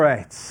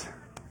Right. I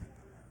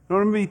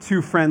don't want to be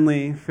too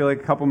friendly. I feel like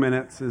a couple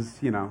minutes is,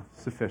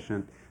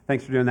 sufficient.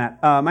 Thanks for doing that.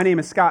 My name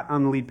is Scott.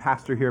 I'm the lead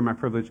pastor here. My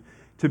privilege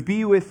to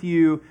be with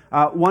you.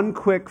 One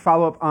quick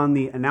follow-up on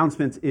the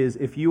announcements is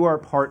if you are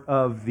part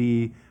of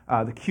the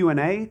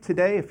Q&A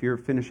today, if you're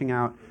finishing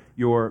out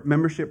your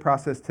membership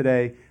process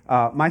today,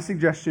 my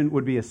suggestion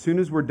would be as soon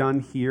as we're done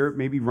here,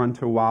 maybe run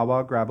to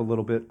Wawa, grab a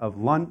little bit of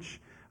lunch,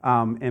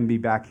 and be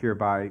back here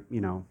by,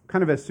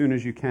 kind of as soon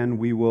as you can.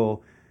 We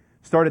will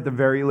start at the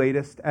very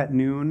latest at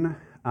noon.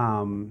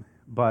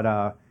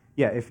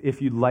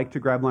 If you'd like to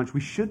grab lunch,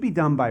 we should be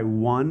done by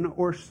 1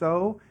 or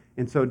so.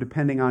 And so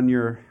depending on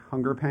your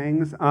hunger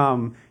pangs,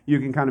 you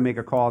can kind of make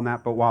a call on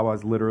that. But Wawa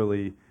is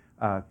literally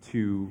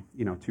two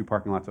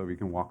parking lots over. You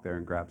can walk there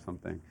and grab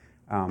something.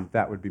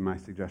 That would be my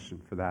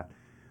suggestion for that.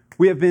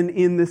 We have been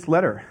in this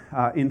letter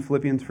in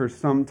Philippians for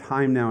some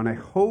time now. And I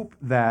hope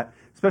that,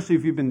 especially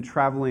if you've been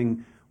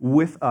traveling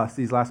with us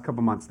these last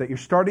couple months, that you're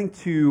starting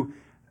to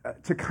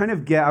kind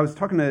of get, I was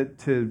talking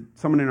to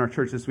someone in our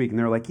church this week, and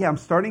they were like, I'm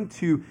starting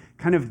to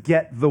kind of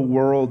get the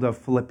world of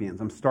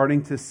Philippians. I'm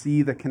starting to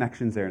see the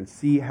connections there and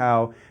see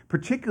how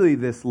particularly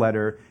this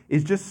letter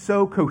is just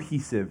so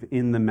cohesive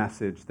in the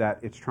message that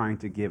it's trying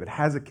to give. It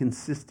has a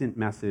consistent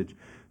message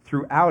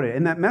throughout it,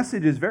 and that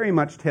message is very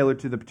much tailored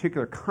to the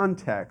particular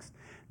context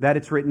that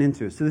it's written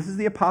into. So this is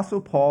the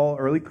Apostle Paul,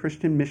 early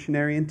Christian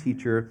missionary and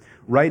teacher,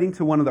 writing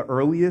to one of the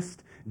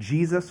earliest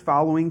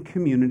Jesus-following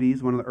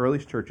communities, one of the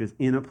earliest churches,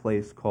 in a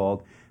place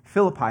called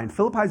Philippi. And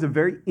Philippi is a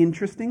very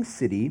interesting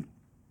city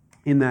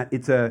in that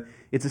it's a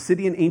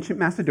city in ancient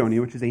Macedonia,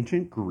 which is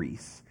ancient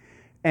Greece.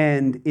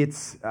 And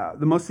it's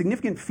the most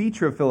significant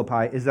feature of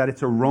Philippi is that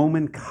it's a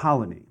Roman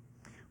colony.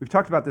 We've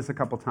talked about this a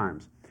couple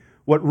times.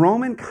 What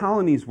Roman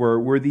colonies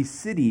were these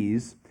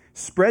cities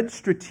spread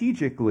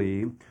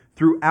strategically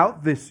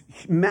throughout this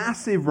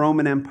massive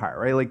Roman Empire,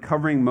 right? Like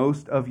covering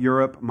most of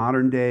Europe,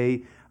 modern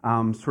day,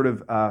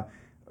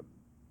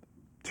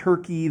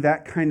 Turkey,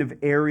 that kind of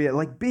area,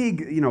 like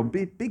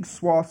big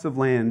swaths of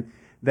land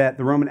that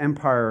the Roman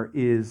Empire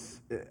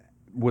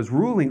was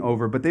ruling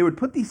over, but they would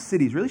put these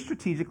cities really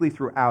strategically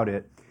throughout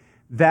it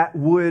that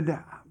would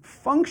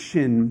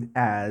function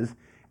as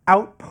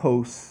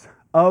outposts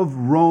of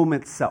Rome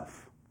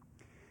itself.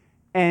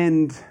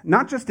 And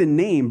not just in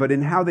name, but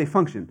in how they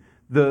function.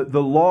 The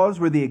laws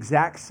were the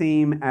exact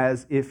same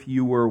as if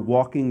you were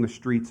walking the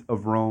streets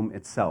of Rome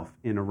itself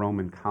in a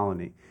Roman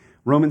colony.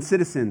 Roman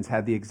citizens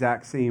had the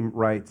exact same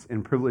rights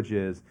and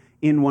privileges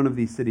in one of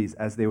these cities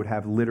as they would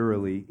have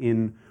literally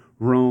in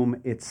Rome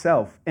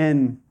itself.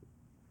 And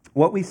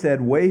what we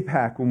said way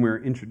back when we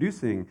were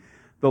introducing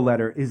the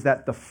letter is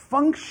that the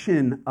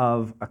function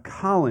of a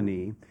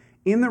colony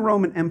in the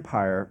Roman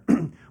Empire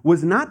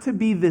was not to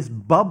be this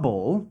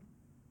bubble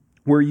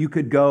where you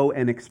could go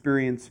and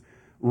experience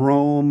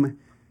Rome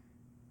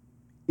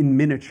in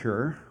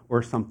miniature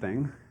or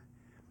something,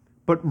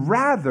 but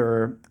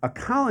rather a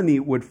colony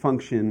would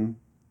function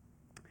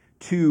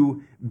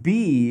to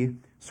be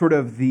sort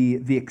of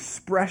the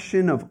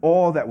expression of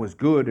all that was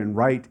good and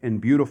right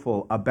and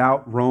beautiful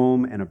about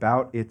Rome and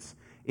about its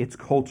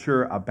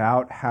culture,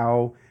 about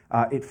how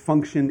it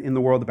functioned in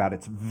the world, about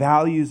its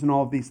values and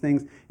all of these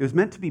things. It was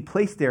meant to be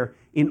placed there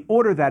in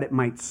order that it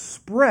might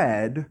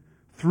spread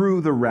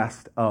through the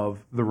rest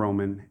of the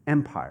Roman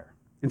Empire.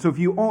 And so if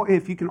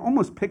you can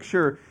almost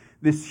picture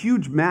this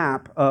huge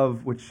map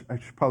of, which I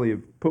should probably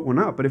have put one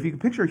up, but if you can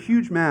picture a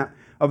huge map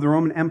of the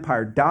Roman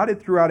Empire,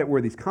 dotted throughout it were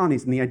these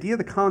colonies, and the idea of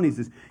the colonies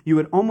is you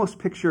would almost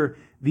picture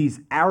these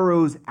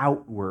arrows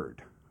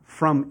outward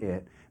from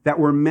it that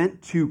were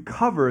meant to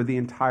cover the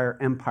entire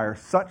empire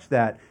such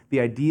that the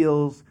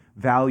ideals,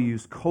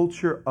 values,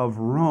 culture of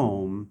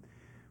Rome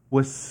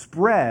was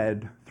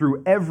spread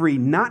through every,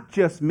 not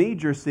just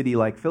major city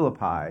like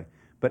Philippi,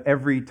 but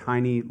every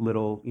tiny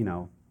little,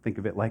 think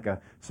of it like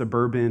a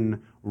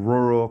suburban,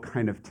 rural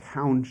kind of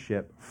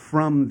township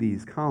from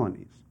these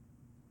colonies.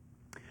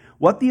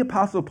 What the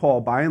Apostle Paul,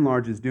 by and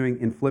large, is doing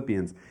in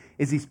Philippians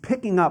is he's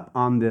picking up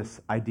on this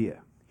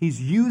idea. He's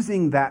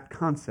using that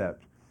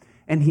concept,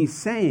 and he's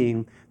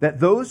saying that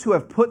those who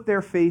have put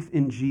their faith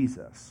in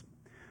Jesus,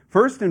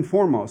 first and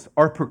foremost,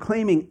 are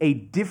proclaiming a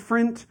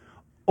different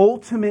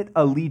ultimate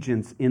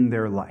allegiance in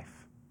their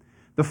life.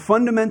 The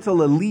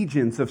fundamental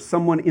allegiance of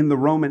someone in the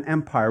Roman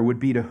Empire would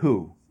be to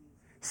who?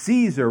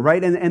 Caesar,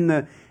 right? And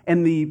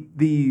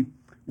the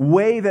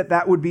way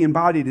that would be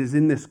embodied is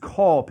in this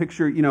call.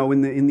 Picture,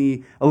 in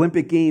the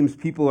Olympic Games,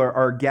 people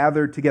are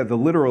gathered together, the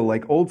literal,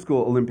 like old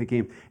school Olympic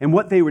game. And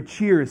what they would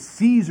cheer is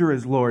Caesar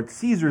is Lord,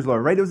 Caesar is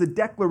Lord, right? It was a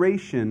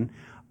declaration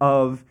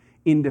of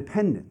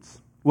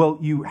independence. Well,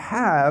 you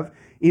have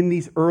in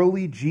these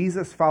early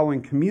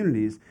Jesus-following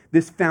communities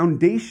this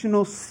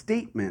foundational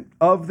statement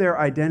of their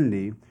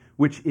identity,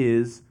 which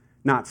is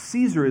not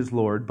Caesar is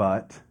Lord,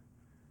 but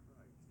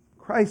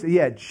Christ,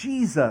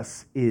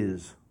 Jesus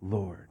is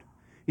Lord.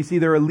 You see,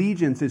 their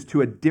allegiance is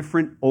to a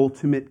different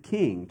ultimate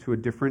king, to a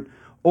different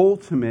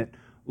ultimate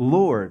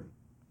Lord.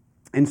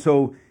 And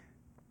so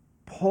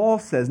Paul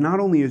says not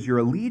only is your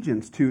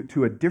allegiance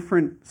to a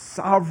different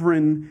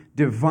sovereign,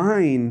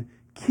 divine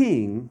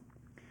king,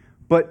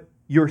 but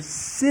your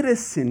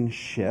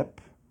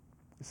citizenship,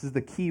 this is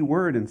the key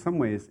word in some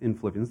ways in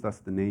Philippians, that's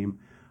the name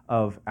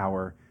of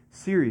our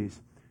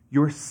series.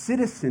 Your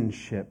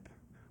citizenship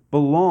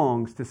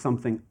belongs to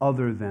something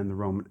other than the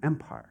Roman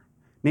Empire.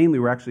 Namely,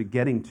 we're actually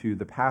getting to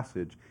the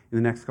passage in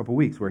the next couple of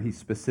weeks where he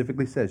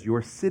specifically says,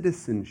 your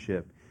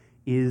citizenship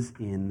is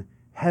in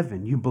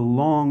heaven. You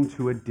belong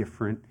to a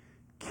different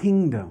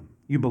kingdom.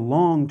 You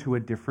belong to a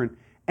different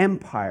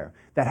empire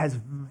that has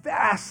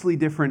vastly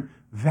different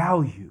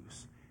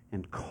values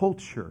and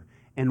culture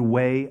and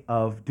way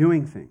of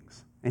doing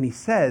things. And he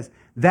says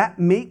that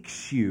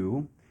makes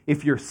you,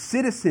 if you're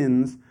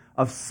citizens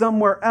of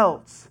somewhere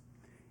else,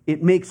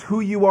 it makes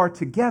who you are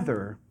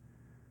together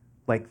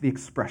like the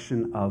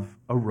expression of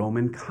a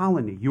Roman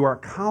colony. You are a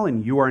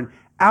colony. You are an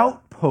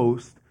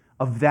outpost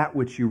of that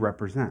which you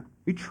represent.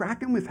 Are you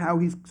tracking with how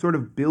he's sort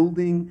of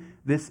building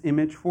this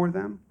image for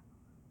them?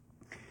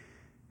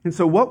 And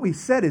so what we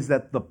said is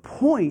that the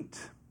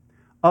point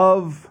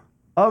of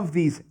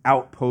these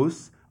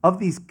outposts, of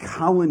these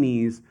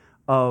colonies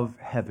of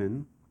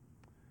heaven,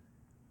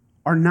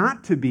 are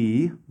not to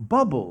be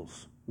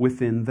bubbles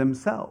within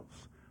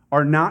themselves,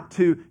 are not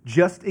to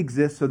just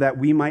exist so that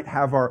we might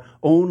have our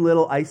own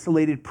little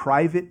isolated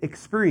private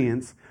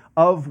experience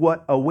of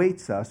what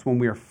awaits us when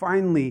we are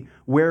finally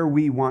where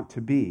we want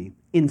to be.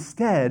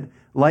 Instead,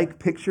 like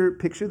picture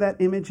that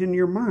image in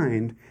your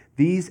mind,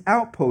 these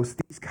outposts,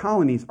 these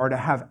colonies are to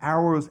have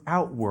arrows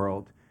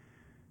outworld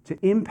to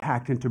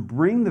impact and to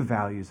bring the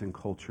values and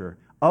culture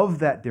of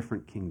that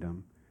different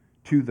kingdom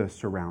to the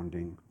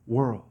surrounding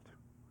world.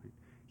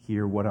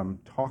 Here, what I'm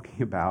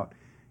talking about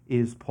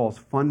is Paul's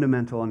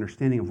fundamental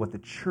understanding of what the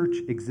church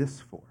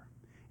exists for.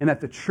 And that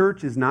the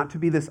church is not to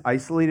be this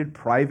isolated,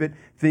 private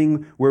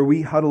thing where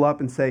we huddle up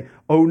and say,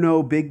 oh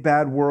no, big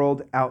bad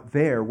world out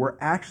there. We're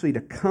actually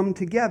to come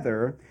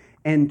together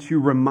and to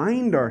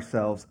remind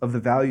ourselves of the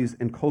values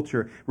and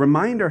culture,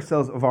 remind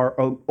ourselves of our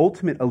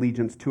ultimate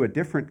allegiance to a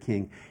different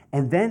king,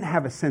 and then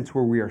have a sense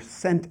where we are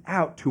sent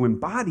out to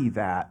embody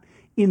that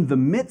in the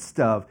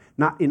midst of,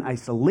 not in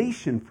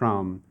isolation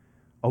from,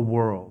 a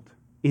world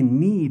in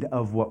need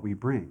of what we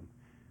bring.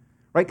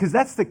 Right? Because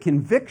that's the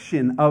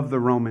conviction of the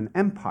Roman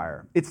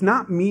Empire. It's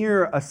not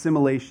mere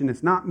assimilation.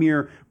 It's not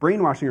mere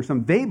brainwashing or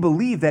something. They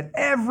believed that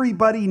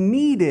everybody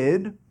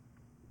needed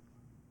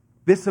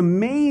this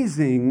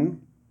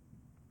amazing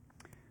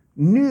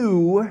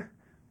new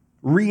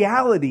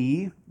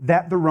reality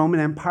that the Roman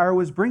Empire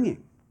was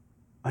bringing.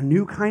 A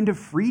new kind of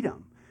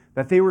freedom.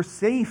 That they were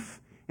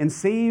safe and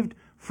saved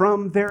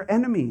from their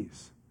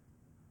enemies.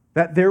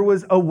 That there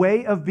was a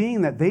way of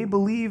being that they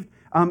believed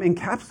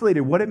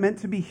encapsulated what it meant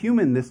to be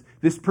human,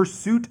 this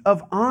pursuit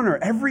of honor.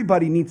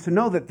 Everybody needs to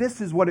know that this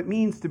is what it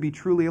means to be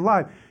truly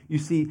alive. You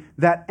see,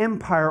 that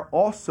empire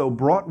also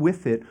brought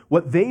with it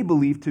what they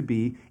believed to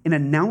be an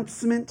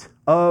announcement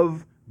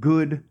of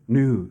good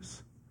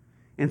news.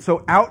 And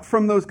so out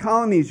from those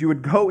colonies, you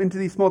would go into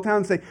these small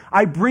towns and say,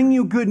 I bring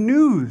you good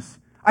news.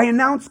 I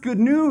announce good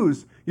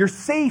news. You're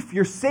safe.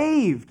 You're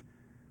saved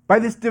by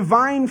this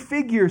divine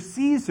figure,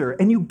 Caesar,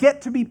 and you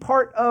get to be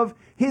part of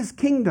his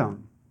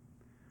kingdom.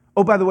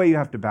 Oh, by the way, you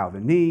have to bow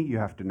the knee. You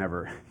have to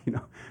never,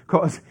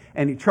 cause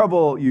any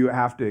trouble. You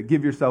have to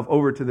give yourself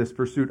over to this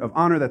pursuit of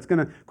honor that's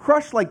going to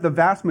crush like the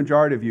vast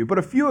majority of you. But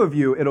a few of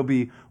you, it'll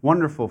be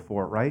wonderful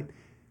for, right?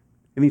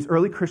 In these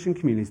early Christian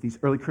communities, these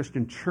early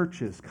Christian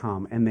churches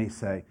come and they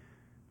say,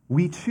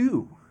 we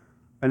too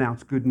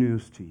announce good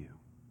news to you.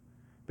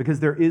 Because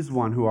there is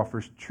one who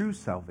offers true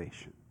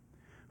salvation,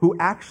 who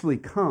actually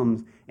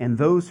comes, and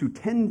those who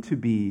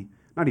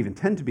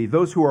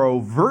those who are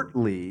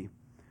overtly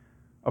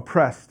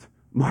oppressed,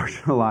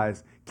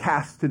 marginalized,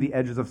 cast to the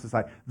edges of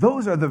society.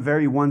 Those are the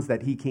very ones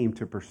that he came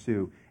to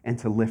pursue and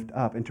to lift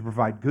up and to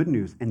provide good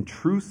news and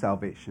true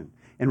salvation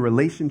and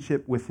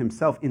relationship with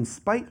himself in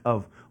spite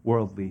of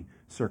worldly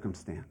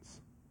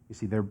circumstance. You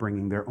see, they're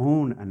bringing their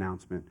own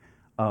announcement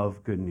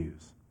of good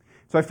news.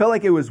 So I felt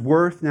like it was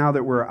worth, now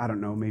that we're,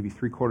 maybe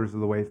 3/4 of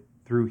the way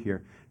through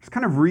here, just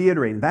kind of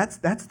reiterating. That's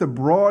the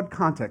broad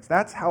context.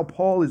 That's how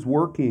Paul is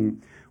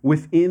working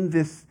within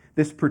this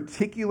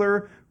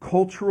particular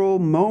cultural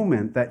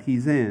moment that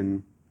he's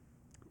in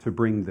to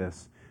bring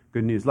this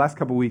good news. Last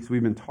couple of weeks,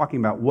 we've been talking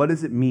about what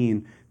does it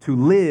mean to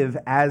live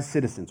as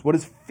citizens? What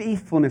does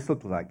faithfulness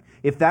look like?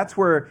 If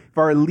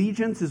our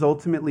allegiance is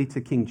ultimately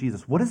to King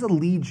Jesus, what does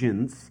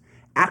allegiance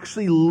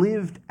actually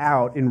lived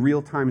out in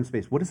real time and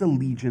space? What does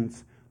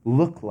allegiance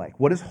look like?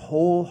 What is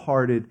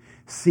wholehearted,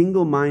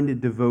 single-minded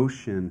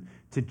devotion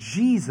to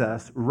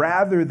Jesus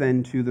rather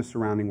than to the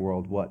surrounding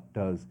world? What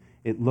does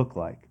it look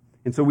like?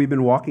 And so we've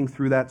been walking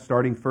through that,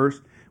 starting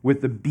first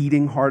with the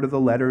beating heart of the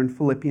letter in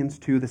Philippians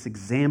 2, this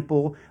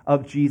example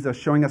of Jesus,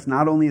 showing us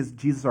not only is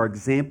Jesus our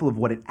example of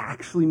what it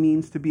actually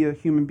means to be a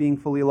human being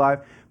fully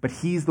alive, but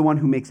he's the one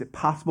who makes it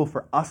possible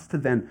for us to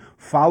then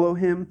follow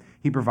him.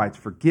 He provides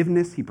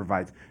forgiveness. He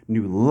provides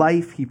new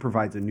life. He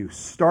provides a new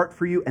start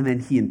for you. And then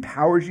he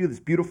empowers you. This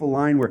beautiful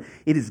line where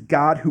it is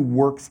God who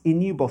works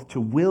in you both to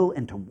will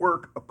and to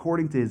work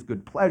according to his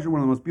good pleasure.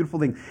 One of the most beautiful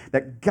things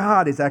that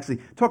God is actually,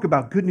 talk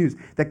about good news,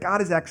 that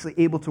God is actually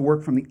able to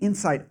work from the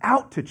inside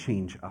out to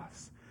change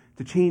us,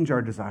 to change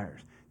our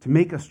desires, to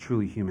make us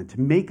truly human, to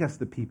make us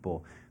the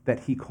people that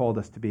he called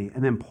us to be.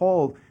 And then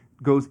Paul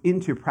goes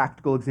into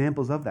practical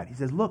examples of that. He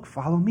says, look,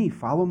 follow me,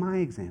 follow my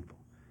example.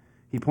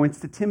 He points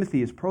to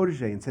Timothy, his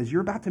protege, and says,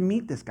 you're about to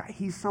meet this guy.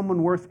 He's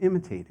someone worth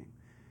imitating.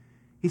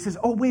 He says,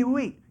 oh,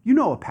 wait. You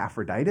know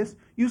Epaphroditus.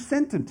 You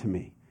sent him to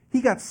me.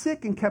 He got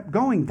sick and kept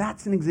going.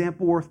 That's an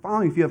example worth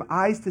following. If you have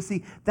eyes to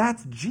see,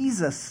 that's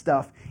Jesus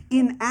stuff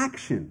in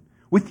action.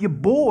 With your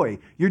boy,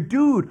 your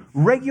dude,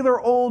 regular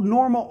old,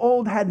 normal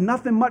old, had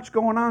nothing much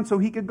going on so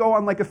he could go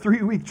on like a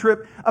 3-week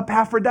trip,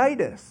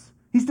 Epaphroditus.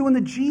 He's doing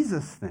the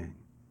Jesus thing.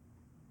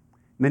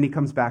 And then he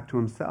comes back to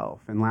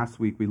himself. And last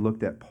week we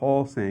looked at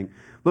Paul saying,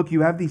 look,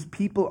 you have these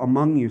people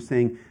among you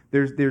saying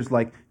there's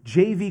like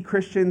JV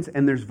Christians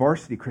and there's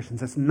varsity Christians.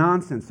 That's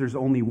nonsense. There's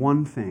only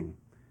one thing,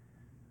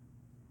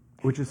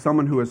 which is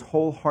someone who has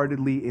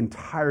wholeheartedly,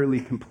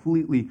 entirely,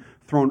 completely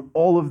thrown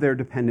all of their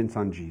dependence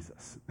on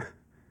Jesus.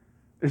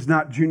 There's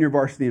not junior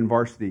varsity and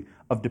varsity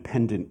of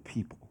dependent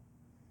people.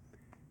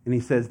 And he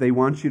says they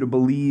want you to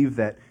believe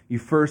that you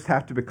first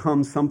have to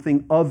become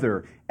something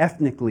other,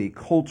 ethnically,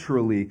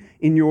 culturally,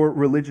 in your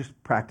religious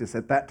practice.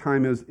 At that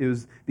time, it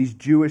was these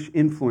Jewish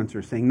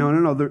influencers saying,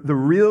 no. The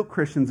real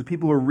Christians, the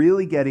people who are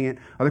really getting it,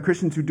 are the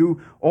Christians who do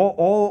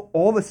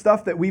all the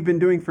stuff that we've been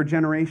doing for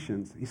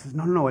generations. He says,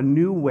 no, a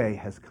new way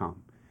has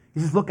come. He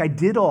says, look, I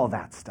did all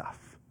that stuff.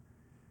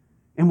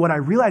 And what I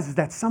realize is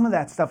that some of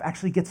that stuff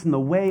actually gets in the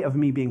way of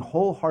me being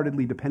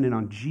wholeheartedly dependent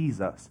on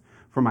Jesus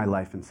for my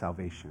life and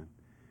salvation.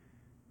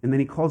 And then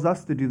he calls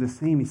us to do the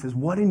same. He says,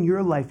 what in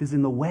your life is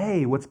in the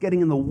way? What's getting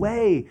in the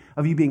way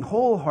of you being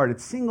wholehearted,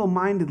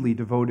 single-mindedly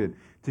devoted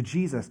to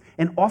Jesus?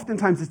 And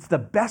oftentimes it's the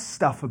best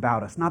stuff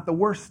about us, not the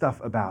worst stuff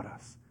about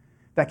us,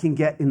 that can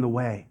get in the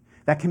way,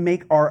 that can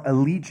make our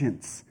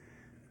allegiance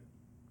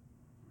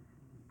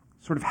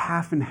sort of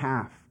half and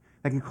half,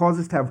 that can cause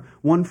us to have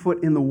one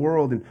foot in the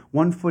world and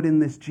one foot in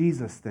this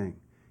Jesus thing.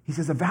 He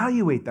says,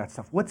 evaluate that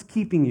stuff. What's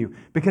keeping you?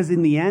 Because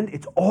in the end,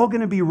 it's all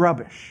going to be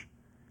rubbish.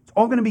 It's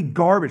all going to be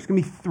garbage. It's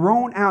going to be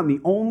thrown out, and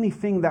the only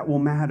thing that will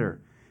matter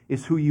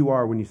is who you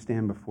are when you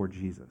stand before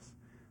Jesus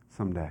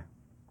someday.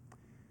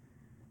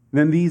 And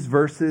then these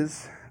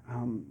verses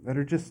that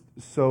are just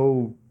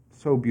so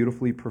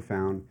beautifully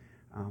profound,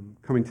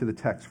 coming to the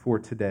text for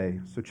today.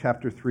 So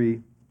chapter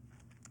 3,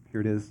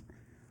 here it is,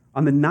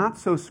 on the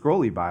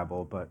not-so-scrolly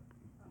Bible, but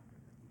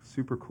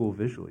super cool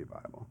visually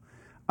Bible.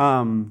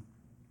 So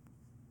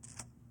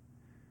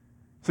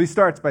he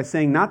starts by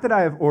saying, not that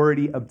I have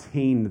already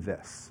obtained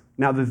this.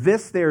 Now, the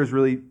this there is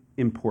really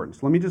important.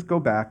 So let me just go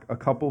back a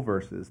couple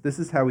verses. This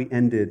is how he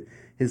ended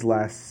his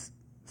last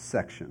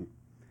section.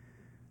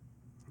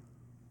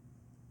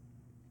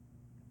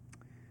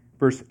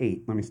 Verse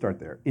 8, let me start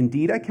there.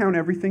 Indeed, I count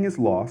everything as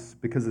loss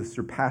because of the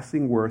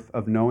surpassing worth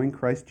of knowing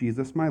Christ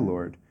Jesus my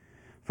Lord.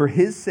 For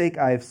his sake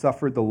I have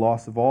suffered the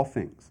loss of all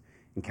things,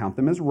 and count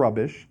them as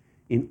rubbish,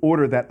 in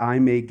order that I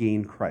may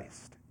gain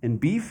Christ, and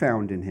be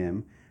found in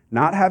him,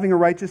 not having a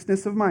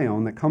righteousness of my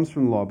own that comes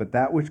from the law, but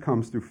that which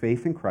comes through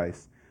faith in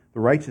Christ, the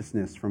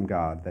righteousness from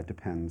God that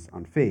depends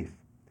on faith.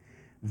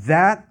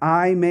 That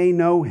I may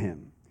know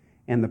him,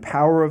 and the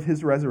power of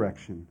his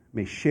resurrection,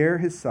 may share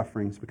his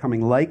sufferings,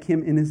 becoming like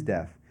him in his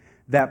death,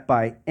 that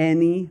by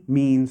any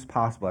means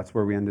possible, that's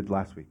where we ended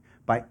last week,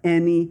 by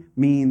any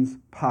means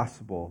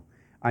possible,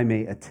 I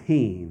may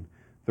attain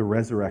the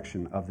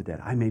resurrection of the dead.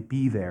 I may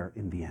be there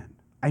in the end.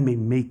 I may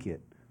make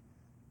it.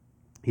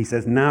 He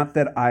says, not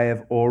that I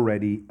have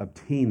already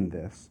obtained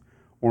this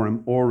or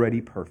am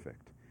already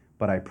perfect,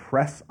 but I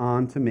press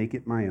on to make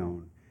it my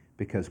own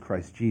because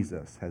Christ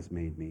Jesus has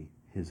made me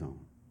his own.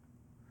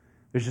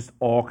 There's just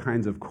all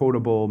kinds of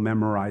quotable,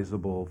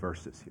 memorizable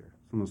verses here.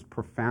 It's the most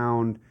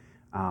profound,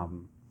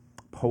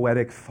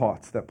 poetic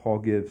thoughts that Paul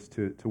gives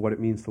to what it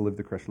means to live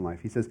the Christian life.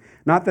 He says,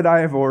 not that I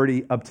have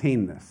already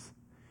obtained this.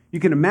 You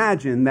can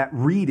imagine that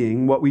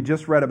reading what we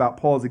just read about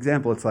Paul's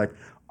example, it's like,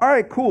 all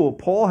right, cool,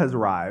 Paul has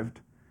arrived,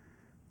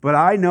 but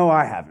I know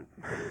I haven't.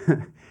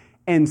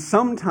 And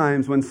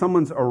sometimes when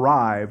someone's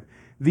arrived,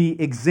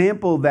 the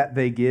example that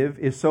they give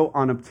is so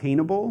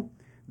unobtainable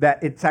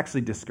that it's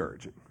actually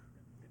discouraging,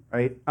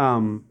 right?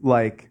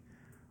 Like,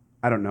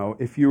 I don't know,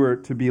 if you were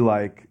to be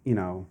like,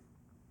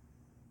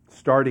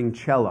 starting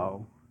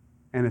cello,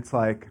 and it's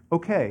like,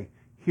 okay,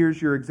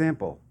 here's your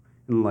example.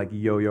 And like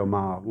Yo-Yo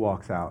Ma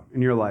walks out,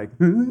 and you're like,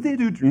 and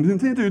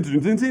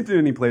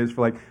he plays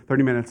for like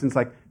 30 minutes, and it's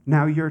like,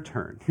 now your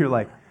turn. You're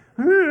like,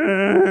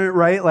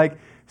 right? Like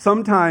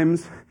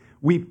sometimes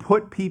we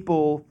put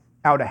people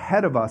out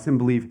ahead of us and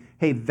believe,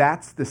 hey,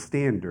 that's the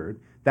standard.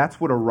 That's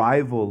what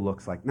arrival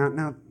looks like.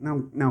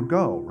 Now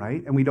go,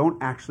 right? And we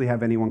don't actually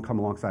have anyone come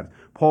alongside us.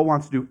 Paul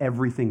wants to do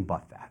everything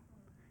but that.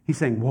 He's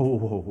saying,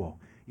 whoa.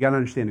 You got to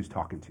understand who's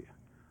talking to you.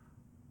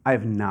 I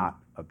have not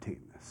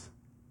obtained this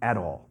at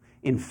all.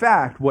 In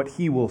fact, what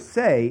he will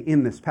say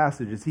in this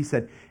passage is he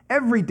said,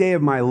 every day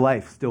of my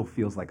life still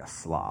feels like a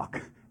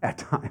slog at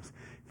times.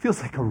 It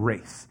feels like a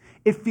race.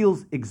 It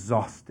feels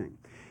exhausting.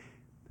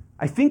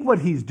 I think what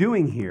he's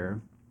doing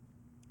here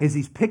is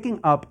he's picking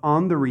up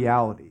on the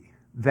reality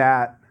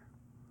that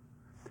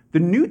the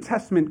New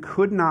Testament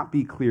could not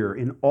be clearer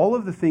in all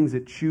of the things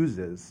it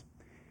chooses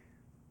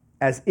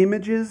as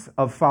images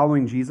of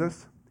following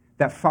Jesus,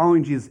 that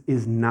following Jesus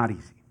is not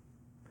easy.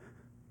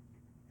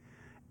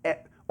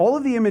 All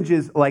of the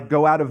images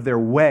go out of their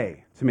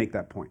way to make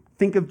that point.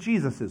 Think of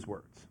Jesus'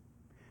 words.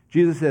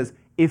 Jesus says,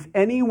 if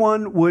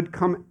anyone would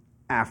come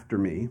after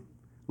me,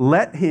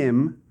 let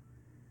him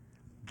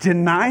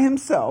deny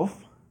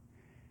himself,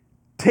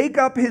 take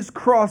up his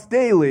cross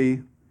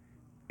daily,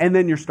 and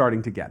then you're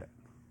starting to get it,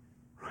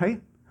 right?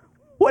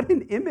 What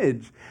an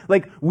image.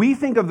 We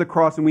think of the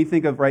cross and we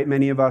think of, right,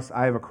 many of us,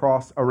 I have a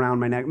cross around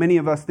my neck. Many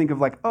of us think of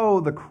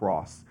the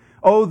cross.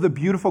 Oh, the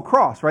beautiful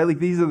cross, right?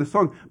 These are the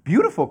songs.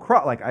 Beautiful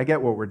cross. I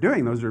get what we're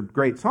doing. Those are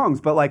great songs.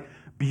 But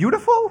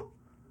beautiful,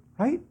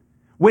 right?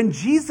 When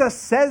Jesus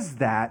says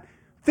that,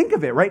 think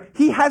of it, right?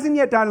 He hasn't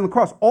yet died on the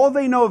cross. All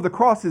they know of the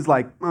cross is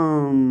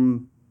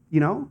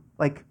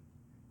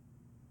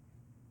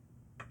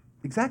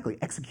exactly,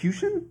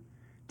 execution.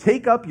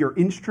 Take up your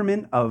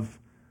instrument of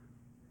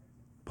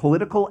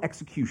political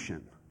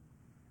execution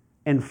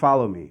and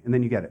follow me. And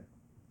then you get it.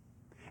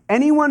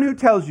 Anyone who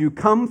tells you,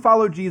 come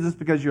follow Jesus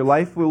because your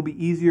life will be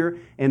easier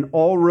and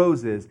all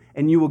roses,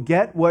 and you will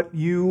get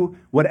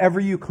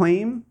whatever you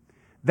claim,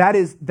 that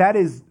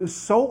is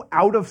so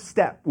out of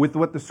step with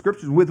what the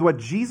scriptures, with what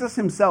Jesus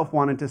himself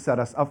wanted to set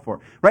us up for,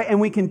 right? And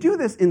we can do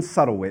this in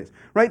subtle ways,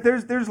 right?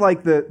 There's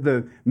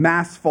the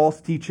mass false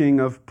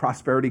teaching of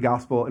prosperity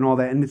gospel and all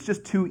that, and it's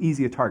just too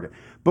easy a target.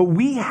 But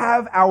we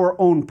have our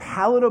own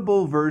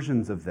palatable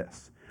versions of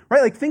this.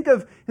 Right? Think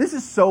of, this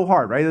is so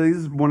hard, right? This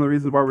is one of the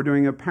reasons why we're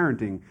doing a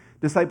parenting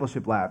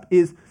discipleship lab,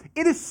 it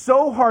is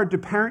so hard to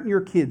parent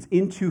your kids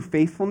into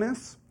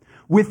faithfulness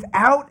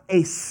without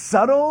a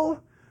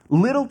subtle,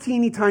 little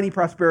teeny tiny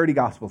prosperity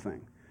gospel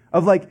thing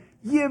of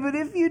yeah, but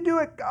if you do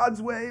it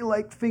God's way,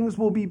 things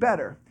will be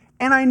better.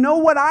 And I know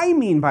what I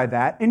mean by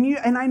that,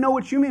 and I know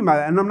what you mean by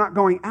that, and I'm not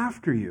going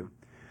after you.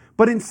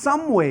 But in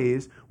some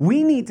ways,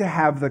 we need to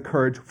have the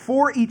courage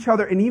for each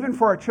other and even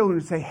for our children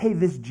to say, hey,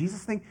 this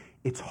Jesus thing,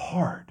 it's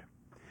hard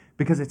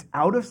because it's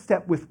out of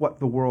step with what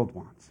the world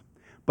wants.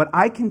 But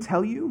I can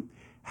tell you,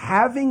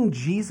 having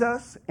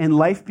Jesus and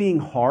life being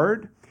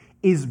hard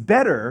is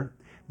better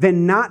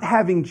than not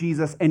having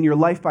Jesus and your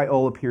life by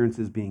all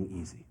appearances being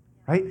easy,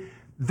 right?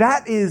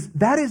 That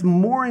is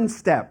more in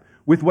step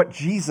with what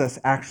Jesus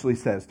actually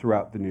says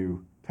throughout the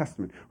New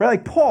Testament,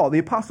 right? Paul, the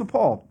Apostle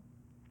Paul,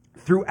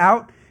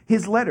 throughout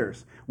his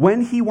letters,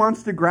 when he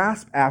wants to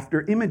grasp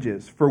after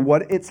images for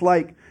what it's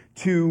like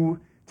to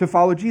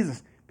follow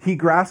Jesus, he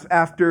grasps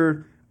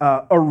after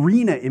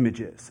arena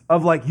images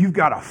of you've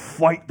got to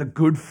fight the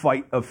good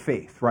fight of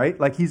faith, right?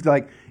 He's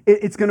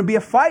it's going to be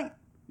a fight.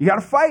 You got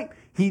to fight.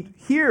 He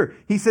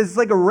says it's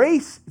like a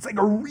race. It's like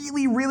a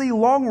really, really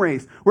long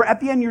race where at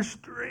the end you're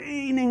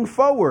straining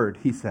forward,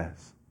 he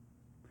says.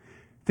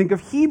 Think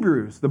of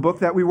Hebrews, the book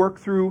that we worked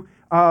through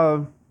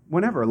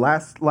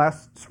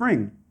last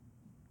spring.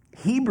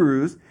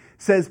 Hebrews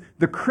says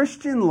the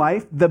Christian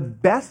life, the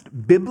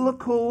best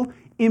biblical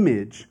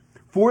image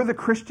for the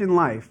Christian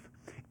life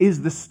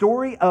is the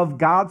story of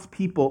God's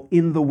people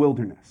in the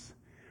wilderness.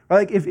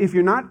 If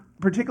you're not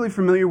particularly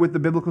familiar with the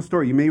biblical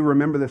story, you may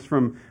remember this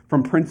from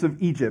Prince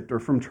of Egypt or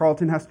from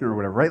Charlton Heston or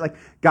whatever, right?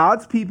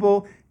 God's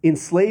people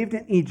enslaved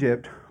in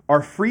Egypt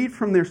are freed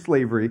from their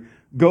slavery,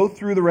 go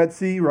through the Red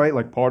Sea,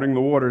 right? Parting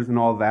the waters and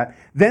all of that.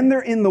 Then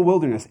they're in the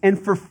wilderness.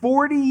 And for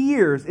 40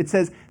 years, it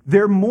says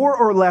they're more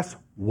or less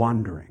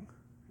wandering.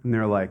 And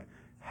they're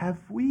have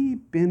we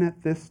been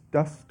at this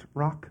dust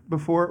rock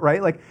before,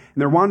 right? And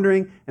they're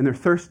wandering and they're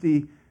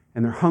thirsty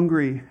and they're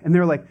hungry. And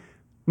they're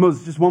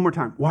Moses, just one more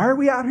time. Why are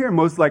we out here?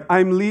 Moses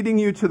I'm leading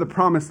you to the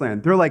promised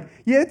land. They're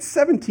yeah, it's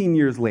 17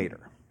 years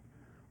later.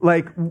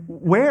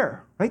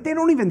 Where? Right? They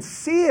don't even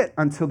see it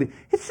until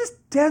it's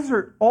just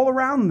desert all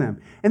around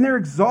them. And they're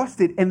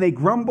exhausted and they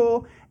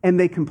grumble and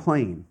they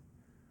complain.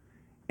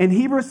 And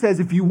Hebrews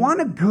says, if you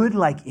want a good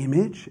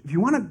image, if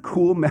you want a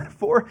cool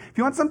metaphor, if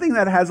you want something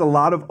that has a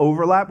lot of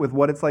overlap with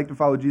what it's like to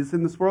follow Jesus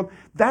in this world,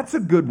 that's a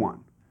good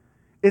one.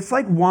 It's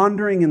like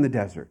wandering in the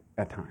desert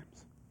at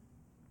times,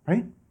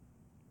 right?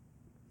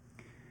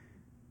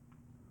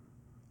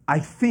 I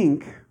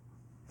think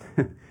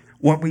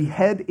what we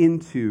head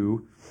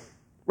into,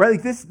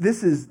 right?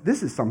 This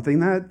is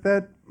something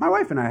that my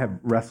wife and I have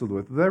wrestled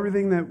with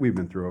everything that we've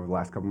been through over the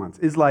last couple months.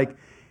 Is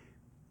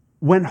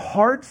when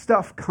hard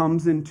stuff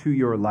comes into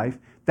your life,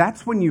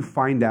 that's when you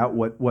find out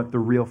what the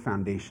real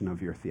foundation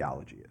of your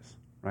theology is,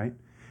 right?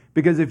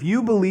 Because if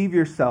you believe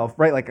yourself,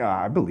 right, like,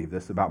 I believe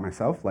this about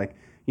myself, like,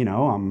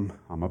 I'm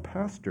a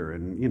pastor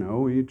and,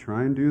 we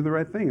try and do the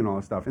right thing and all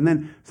this stuff. And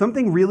then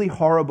something really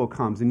horrible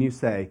comes and you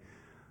say,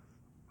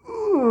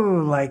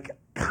 ooh, like,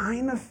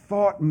 kind of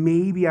thought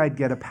maybe I'd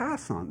get a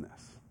pass on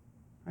this,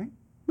 right?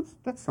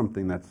 That's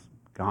something that's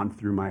gone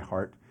through my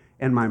heart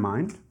and my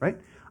mind, right?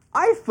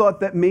 I thought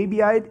that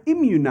maybe I'd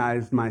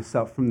immunized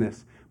myself from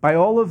this by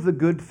all of the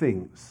good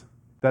things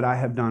that I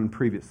have done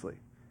previously.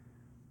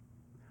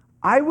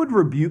 I would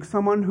rebuke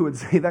someone who would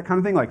say that kind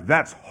of thing, like,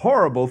 that's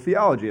horrible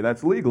theology,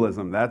 that's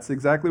legalism, that's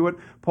exactly what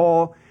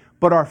Paul...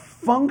 But our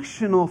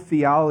functional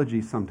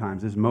theology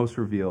sometimes is most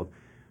revealed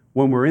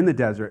when we're in the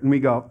desert and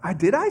we go,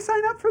 did I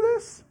sign up for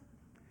this?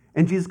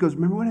 And Jesus goes,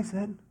 remember what I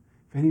said?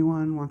 If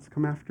anyone wants to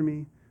come after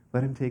me,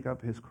 let him take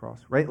up his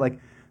cross, right? Like,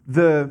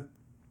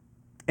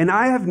 and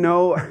I have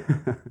no,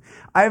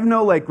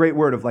 like, great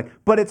word of, like,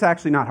 but it's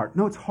actually not hard.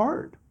 No, it's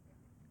hard.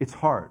 It's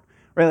hard,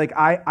 right? Like,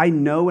 I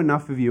know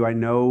enough of you, I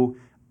know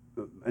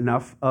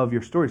enough of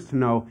your stories to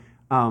know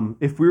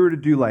if we were to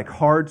do like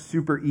hard,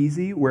 super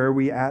easy, where are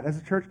we at as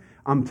a church?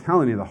 I'm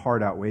telling you, the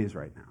hard outweighs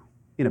right now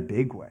in a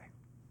big way.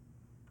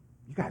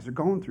 You guys are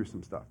going through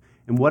some stuff.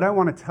 And what I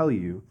want to tell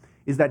you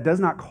is that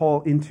does not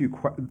call into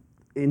question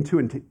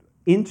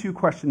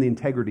the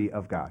integrity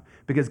of God.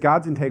 Because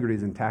God's integrity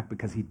is intact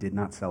because he did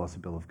not sell us a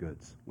bill of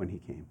goods when he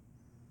came.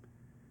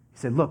 He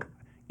said, look,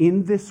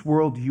 in this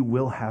world you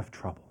will have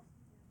trouble.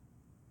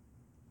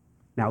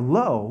 Now,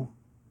 lo,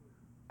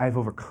 I've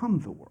overcome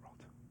the world.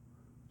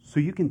 So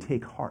you can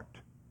take heart.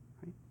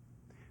 Right?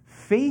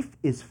 Faith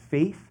is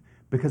faith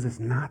because it's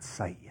not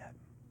sight yet.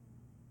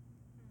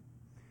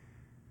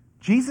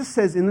 Jesus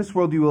says, in this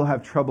world you will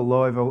have trouble.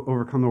 Lo, I've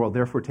overcome the world.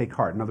 Therefore take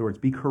heart. In other words,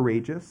 be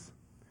courageous.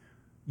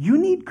 You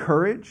need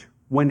courage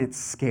when it's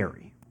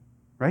scary,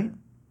 right?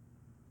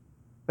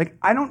 Like,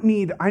 I don't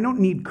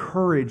need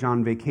courage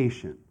on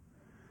vacation.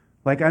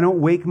 Like, I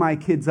don't wake my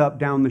kids up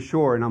down the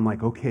shore and I'm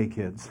like, okay,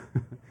 kids,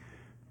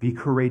 be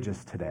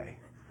courageous today.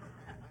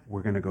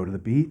 We're going to go to the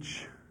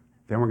beach,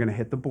 then we're going to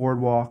hit the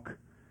boardwalk,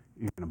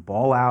 you're going to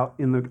ball out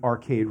in the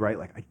arcade, right?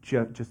 Like, I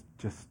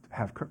just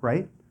have,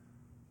 right?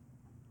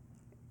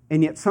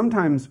 And yet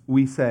sometimes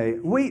we say,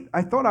 wait,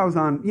 I thought I was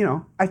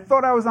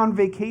on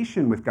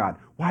vacation with God.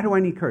 Why do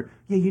I need courage?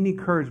 Yeah, you need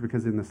courage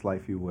because in this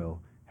life you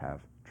will have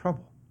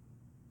trouble.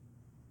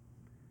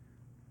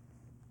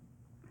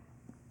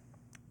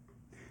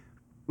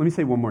 Let me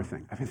say one more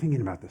thing. I've been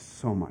thinking about this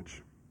so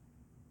much.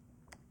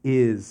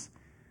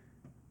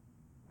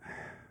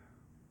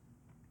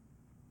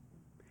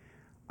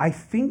 I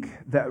think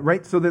that,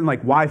 right, so then,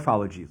 like, why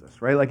follow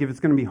Jesus, right? Like, if it's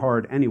going to be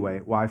hard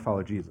anyway, why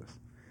follow Jesus?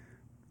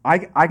 I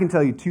can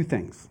tell you two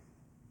things.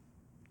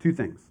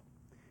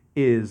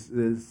 This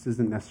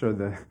isn't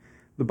necessarily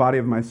the body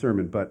of my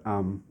sermon, but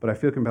I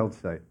feel compelled to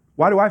say,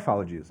 why do I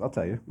follow Jesus? I'll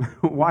tell you.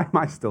 Why am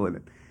I still in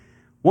it?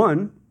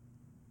 One,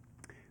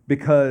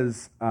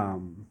 because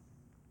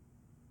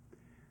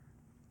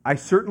I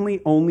certainly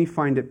only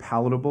find it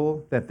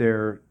palatable that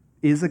there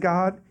is a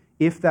God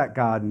if that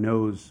God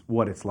knows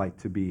what it's like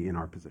to be in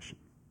our position.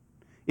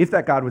 If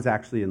that God was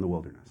actually in the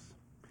wilderness.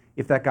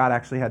 If that God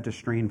actually had to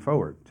strain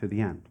forward to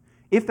the end.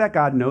 If that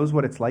God knows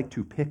what it's like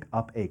to pick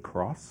up a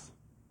cross.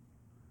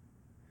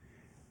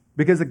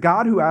 Because a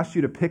God who asks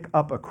you to pick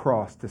up a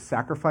cross to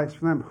sacrifice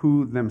for them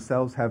who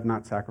themselves have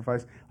not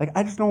sacrificed, like,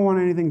 I just don't want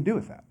anything to do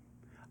with that.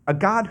 A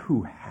God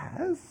who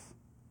has,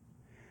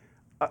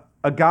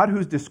 a God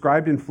who's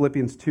described in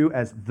Philippians 2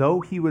 as though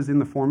he was in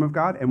the form of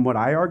God, and what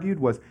I argued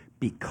was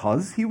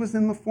because he was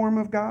in the form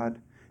of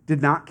God,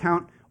 did not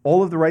count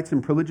all of the rights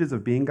and privileges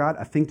of being God,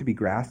 a thing to be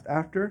grasped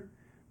after,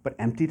 but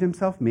emptied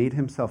himself, made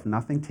himself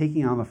nothing,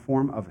 taking on the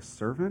form of a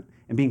servant,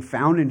 and being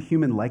found in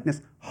human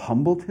likeness,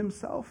 humbled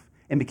himself,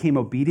 and became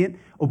obedient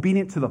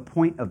to the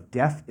point of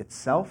death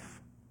itself.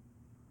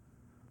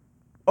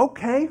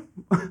 Okay,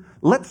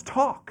 let's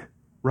talk,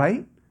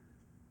 right?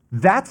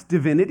 That's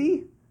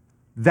divinity.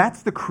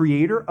 That's the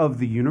creator of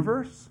the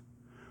universe.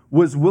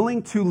 Was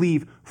willing to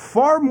leave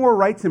far more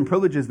rights and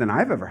privileges than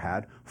I've ever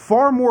had,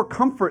 far more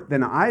comfort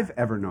than I've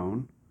ever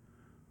known,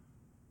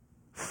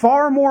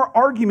 far more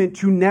argument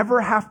to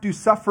never have to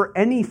suffer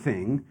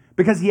anything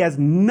because he has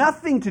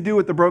nothing to do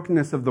with the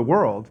brokenness of the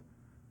world.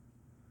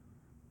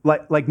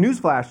 Like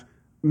newsflash,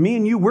 me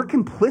and you, we're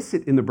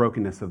complicit in the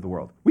brokenness of the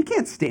world. We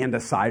can't stand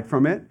aside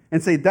from it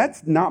and say,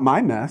 that's not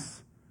my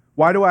mess.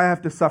 Why do I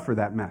have to suffer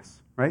that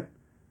mess, right?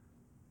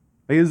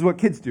 Like, this is what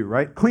kids do,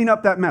 right? Clean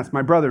up that mess.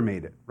 My brother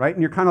made it, right?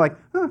 And you're kind of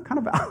like, kind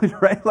of valid,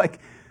 right? Like,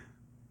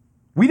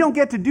 we don't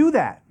get to do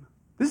that.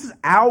 This is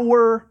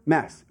our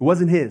mess. It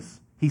wasn't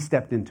his. He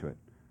stepped into it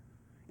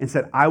and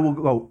said, I will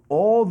go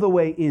all the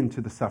way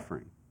into the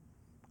suffering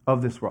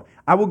of this world.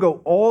 I will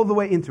go all the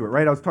way into it,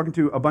 right? I was talking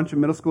to a bunch of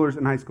middle schoolers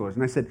and high schoolers,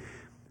 and I said,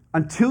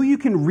 until you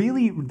can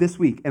really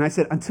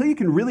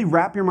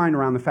wrap your mind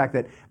around the fact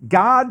that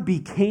God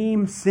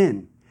became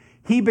sin.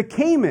 He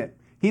became it.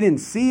 He didn't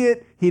see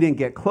it. He didn't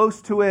get close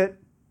to it.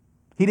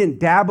 He didn't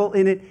dabble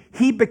in it.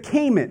 He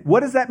became it. What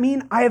does that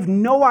mean? I have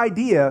no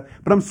idea,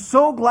 but I'm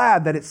so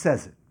glad that it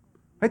says it,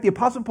 Right? The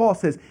Apostle Paul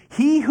says,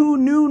 he who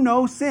knew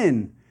no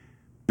sin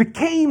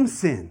became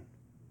sin.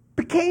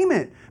 Became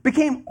it.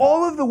 Became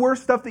all of the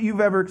worst stuff that you've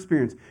ever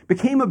experienced.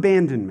 Became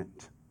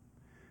abandonment.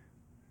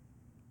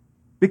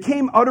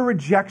 Became utter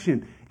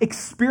rejection.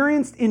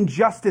 Experienced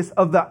injustice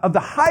of the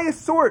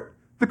highest sort.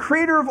 The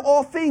creator of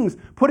all things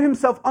put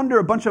himself under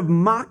a bunch of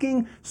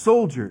mocking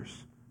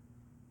soldiers.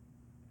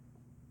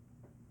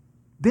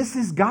 This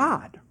is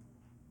God.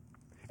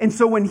 And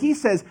so when he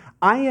says,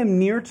 I am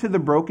near to the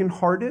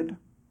brokenhearted,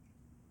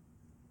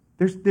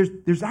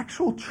 there's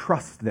actual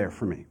trust there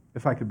for me,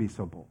 if I could be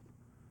so bold.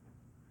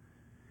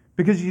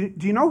 Because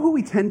do you know who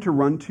we tend to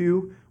run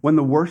to when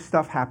the worst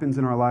stuff happens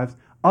in our lives?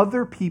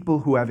 Other people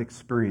who have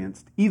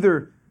experienced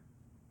either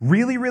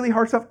really, really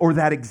hard stuff or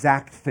that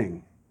exact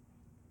thing.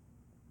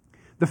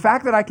 The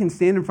fact that I can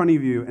stand in front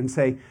of you and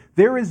say,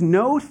 there is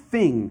no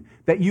thing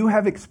that you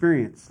have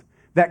experienced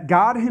that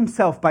God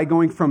himself, by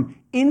going from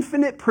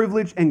infinite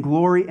privilege and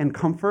glory and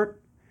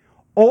comfort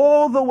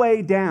all the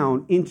way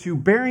down into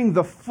bearing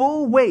the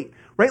full weight,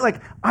 right?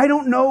 Like, I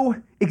don't know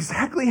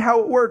exactly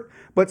how it worked,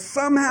 but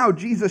somehow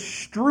Jesus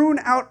strewn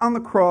out on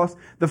the cross,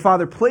 the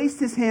Father placed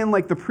his hand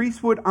like the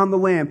priest would on the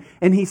lamb,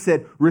 and he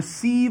said,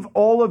 receive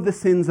all of the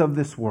sins of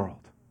this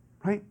world,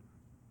 right?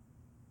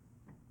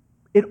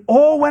 It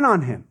all went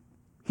on him.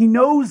 He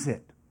knows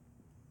it.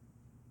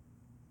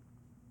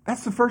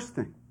 That's the first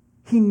thing.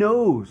 He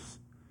knows.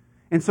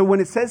 And so when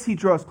it says he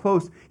draws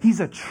close,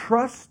 he's a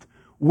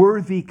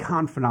trustworthy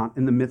confidant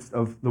in the midst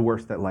of the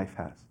worst that life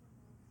has.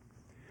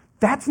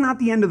 That's not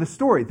the end of the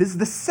story. This is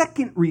the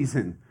second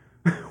reason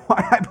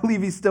why I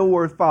believe he's still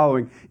worth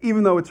following,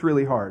 even though it's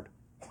really hard,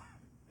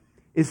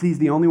 is he's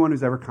the only one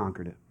who's ever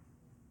conquered it.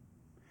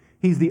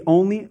 He's the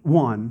only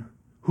one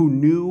who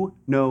knew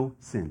no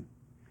sin.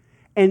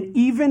 And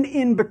even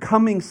in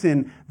becoming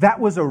sin, that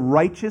was a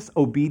righteous,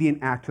 obedient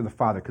act to the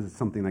Father because it's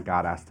something that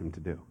God asked him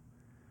to do.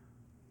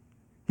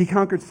 He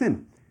conquered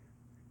sin.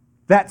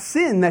 That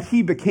sin that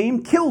he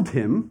became killed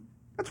him.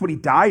 That's what he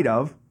died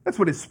of. That's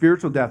what his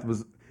spiritual death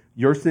was.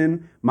 Your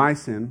sin, my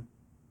sin.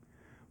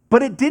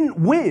 But it didn't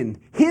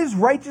win. His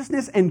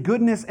righteousness and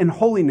goodness and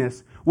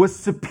holiness was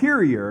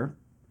superior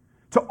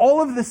to all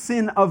of the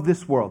sin of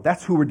this world.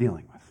 That's who we're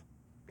dealing with.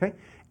 Okay?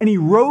 And he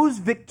rose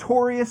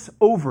victorious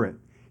over it.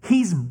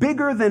 He's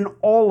bigger than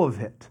all of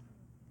it.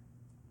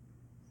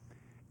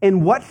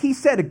 And what he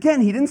said,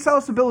 again, he didn't sell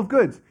us a bill of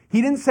goods.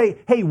 He didn't say,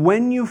 hey,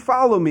 when you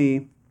follow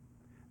me,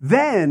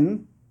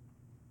 then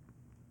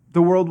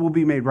the world will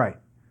be made right.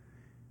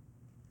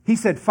 He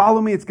said,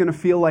 follow me, it's going to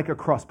feel like a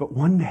cross. But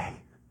one day,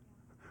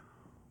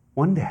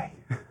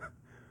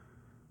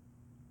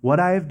 what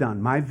I have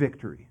done, my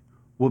victory,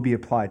 will be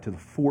applied to the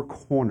four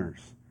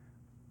corners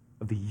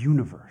of the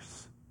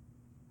universe.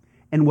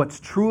 And what's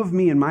true of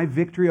me and my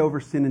victory over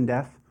sin and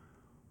death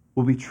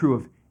will be true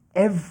of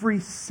every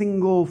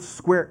single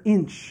square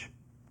inch,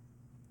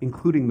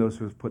 including those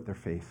who have put their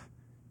faith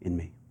in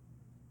me.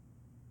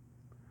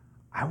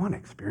 I want to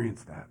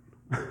experience that.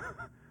 I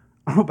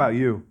don't know about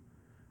you.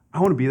 I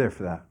want to be there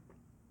for that.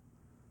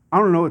 I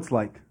don't know what it's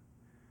like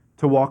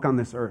to walk on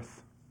this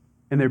earth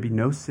and there be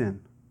no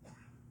sin,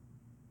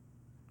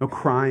 no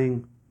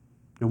crying,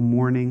 no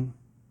mourning,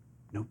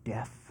 no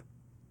death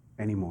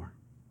anymore.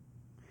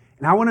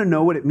 And I want to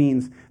know what it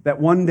means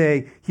that one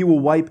day he will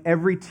wipe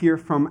every tear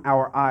from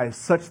our eyes,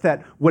 such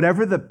that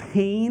whatever the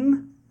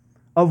pain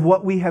of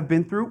what we have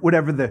been through,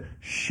 whatever the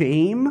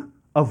shame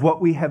of what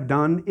we have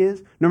done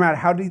is, no matter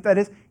how deep that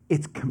is,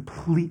 it's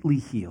completely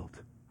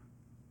healed.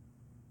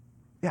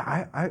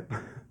 Yeah, I'd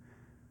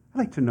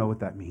like to know what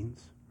that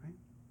means, right?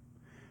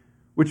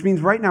 Which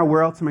means right now,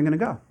 where else am I going to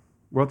go?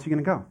 Where else are you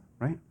going to go,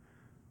 right?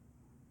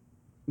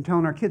 I'm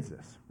telling our kids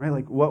this, right?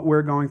 Like what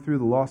we're going through,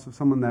 the loss of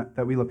someone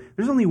that we love.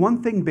 There's only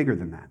one thing bigger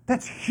than that.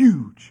 That's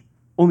huge.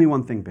 Only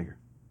one thing bigger.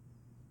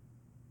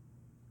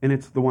 And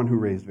it's the one who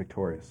raised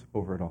victorious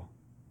over it all.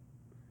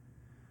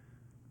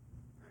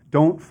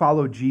 Don't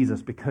follow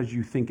Jesus because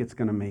you think it's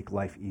going to make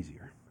life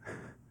easier.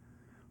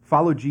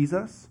 Follow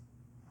Jesus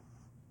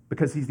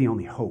because he's the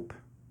only hope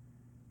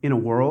in a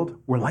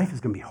world where life is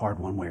going to be hard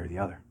one way or the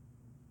other.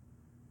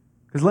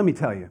 Because let me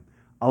tell you,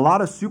 a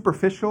lot of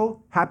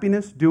superficial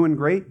happiness, doing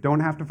great, don't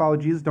have to follow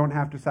Jesus, don't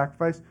have to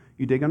sacrifice.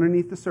 You dig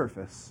underneath the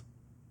surface,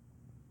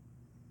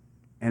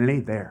 and it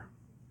ain't there.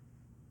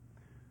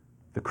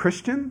 The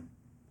Christian,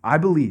 I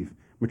believe,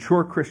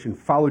 mature Christian,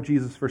 follow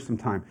Jesus for some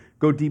time.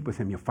 Go deep with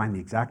him. You'll find the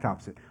exact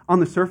opposite. On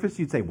the surface,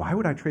 you'd say, why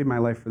would I trade my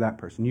life for that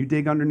person? You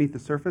dig underneath the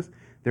surface,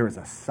 there is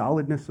a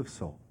solidness of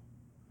soul.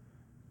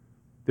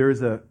 There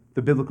is the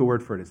biblical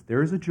word for it is,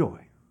 there is a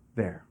joy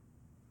there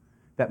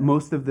that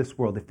most of this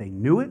world, if they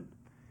knew it,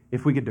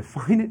 if we could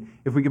define it,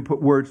 if we could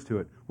put words to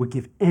it, would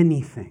give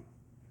anything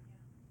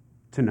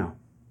to know.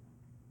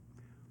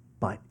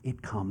 But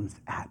it comes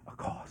at a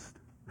cost,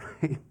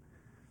 right?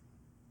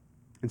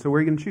 And so where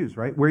are you going to choose,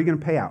 right? Where are you going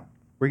to pay out?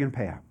 Where are you going to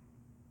pay out?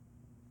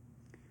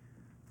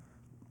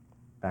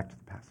 Back to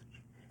the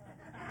passage.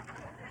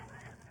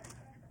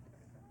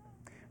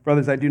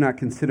 Brothers, I do not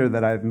consider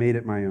that I have made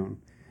it my own.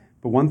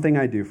 But one thing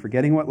I do,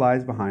 forgetting what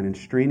lies behind and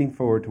straining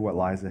forward to what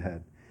lies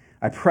ahead.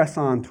 I press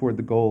on toward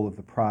the goal of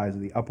the prize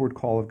of the upward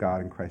call of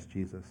God in Christ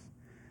Jesus.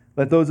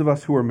 Let those of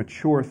us who are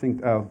mature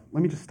think,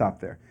 let me just stop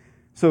there.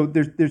 So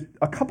there's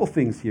a couple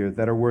things here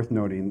that are worth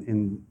noting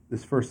in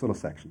this first little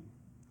section.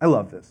 I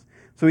love this.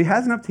 So he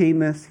hasn't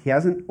obtained this. He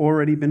hasn't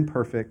already been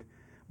perfect.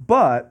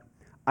 But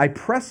I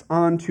press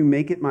on to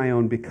make it my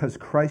own because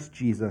Christ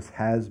Jesus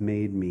has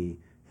made me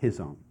his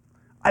own.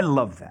 I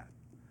love that.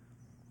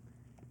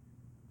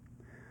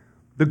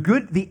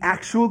 The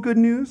actual good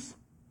news,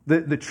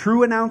 the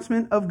true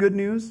announcement of good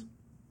news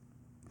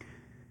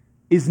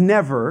is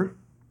never,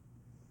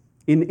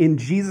 in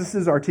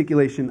Jesus'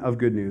 articulation of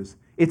good news,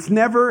 it's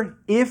never,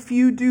 if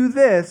you do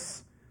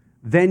this,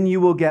 then you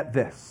will get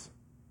this.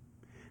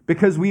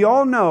 Because we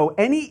all know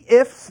any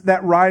ifs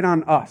that ride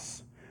on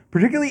us,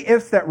 particularly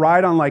ifs that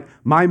ride on like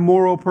my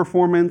moral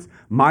performance,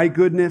 my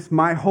goodness,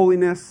 my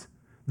holiness,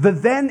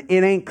 then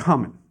it ain't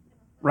coming,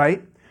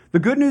 right? The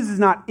good news is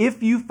not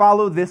if you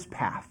follow this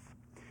path,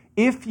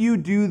 if you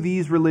do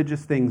these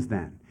religious things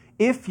then,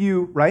 if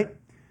you, right?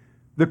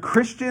 The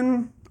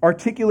Christian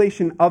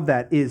articulation of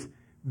that is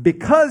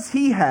because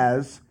he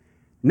has,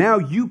 now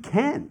you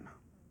can.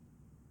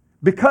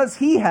 Because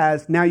he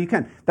has, now you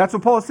can. That's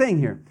what Paul is saying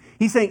here.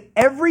 He's saying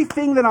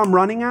everything that I'm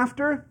running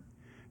after,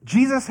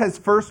 Jesus has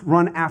first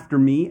run after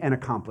me and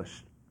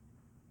accomplished.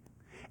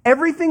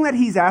 Everything that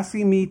he's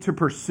asking me to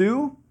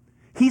pursue,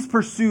 he's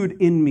pursued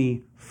in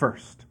me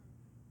first.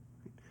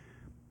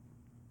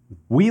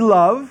 We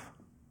love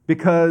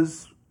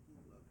because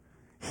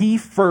he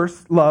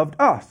first loved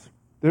us.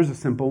 There's a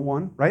simple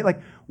one, right?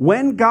 Like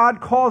when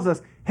God calls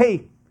us,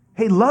 hey,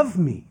 love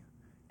me.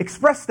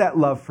 Express that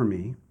love for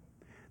me.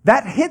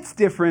 That hits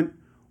different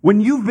when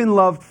you've been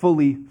loved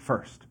fully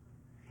first.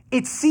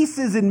 It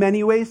ceases in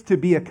many ways to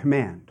be a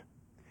command.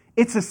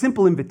 It's a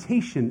simple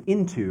invitation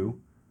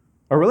into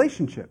a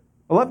relationship,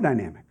 a love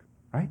dynamic,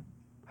 right?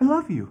 I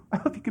love you. I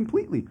love you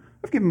completely.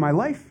 I've given my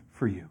life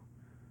for you.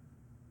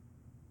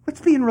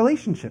 Let's be in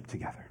relationship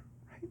together,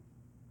 right?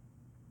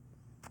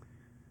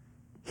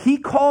 He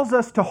calls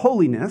us to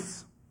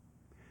holiness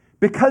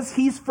because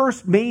he's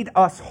first made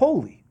us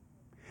holy.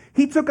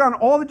 He took on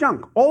all the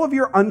junk, all of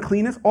your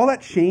uncleanness, all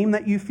that shame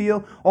that you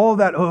feel, all of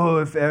that,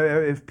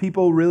 if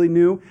people really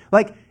knew.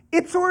 Like,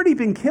 it's already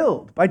been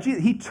killed by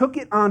Jesus. He took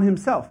it on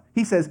himself.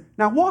 He says,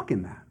 now walk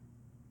in that.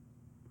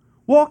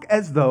 Walk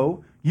as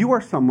though you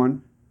are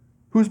someone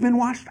who's been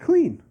washed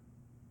clean.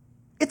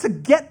 It's a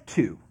get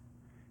to.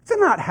 It's a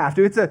not have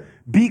to. It's a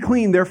be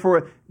clean,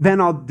 therefore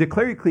then I'll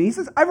declare you clean. He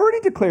says, I've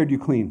already declared you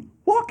clean.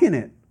 Walk in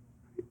it.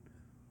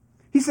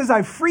 He says,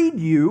 I've freed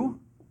you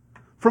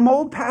from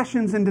old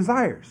passions and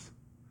desires.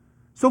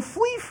 So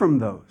flee from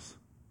those.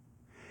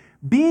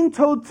 Being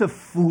told to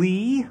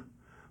flee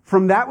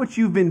from that which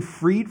you've been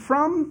freed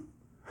from,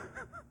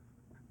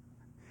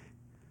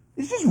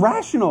 it's just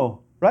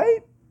rational, right?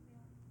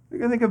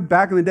 I think of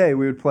back in the day,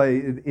 we would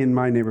play, in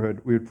my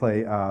neighborhood, we would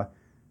play,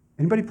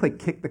 anybody play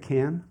Kick the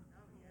Can?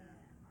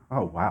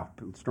 Oh, wow,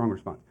 strong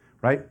response,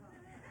 right?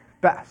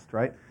 Best,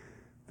 right?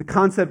 The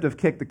concept of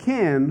Kick the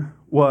Can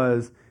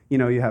was,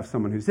 you have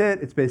someone who's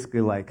it's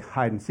basically like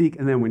hide and seek,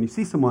 and then when you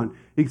see someone,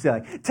 you can say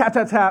like, tap,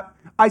 tap, tap,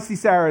 I see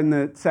Sarah in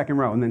the second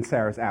row, and then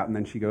Sarah's out, and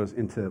then she goes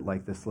into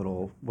like this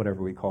little,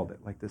 whatever we called it,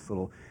 like this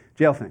little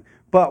jail thing.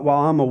 But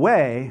while I'm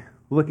away,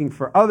 looking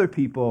for other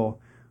people,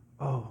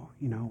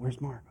 where's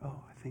Mark?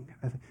 I think.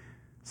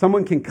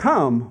 Someone can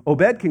come,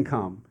 Obed can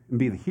come and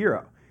be the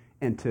hero,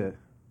 and to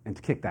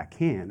kick that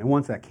can. And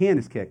once that can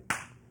is kicked,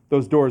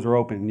 those doors are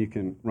open and you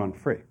can run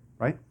free,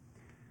 right?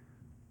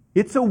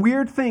 It's a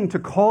weird thing to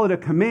call it a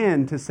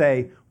command to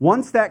say,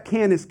 once that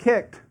can is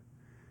kicked,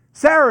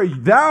 Sarah,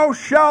 thou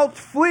shalt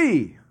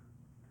flee.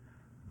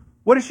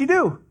 What does she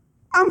do?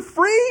 I'm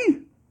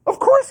free. Of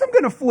course I'm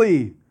going to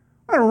flee.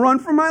 I'm going to run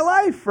for my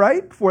life,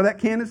 right? Before that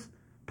can is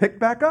picked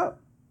back up.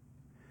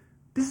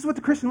 This is what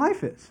the Christian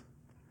life is.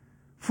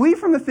 Flee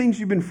from the things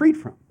you've been freed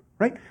from,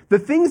 right? The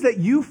things that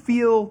you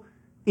feel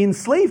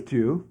enslaved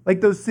to,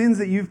 like those sins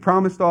that you've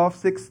promised off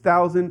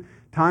 6,000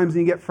 times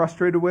and you get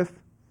frustrated with,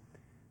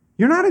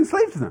 you're not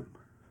enslaved to them.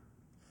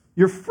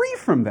 You're free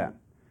from them.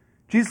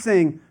 Jesus is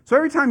saying, so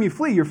every time you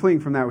flee, you're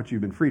fleeing from that which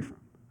you've been freed from.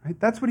 Right?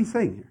 That's what he's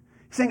saying here.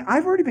 He's saying,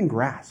 I've already been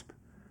grasped.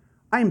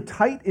 I am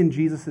tight in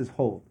Jesus'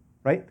 hold,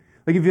 right?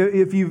 Like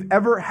if you've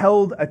ever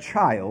held a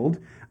child,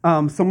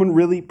 someone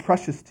really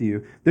precious to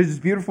you, there's this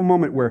beautiful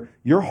moment where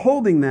you're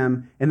holding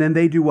them and then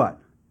they do what?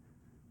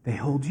 They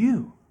hold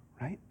you,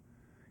 right?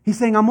 He's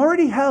saying, I'm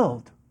already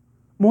held.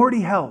 I'm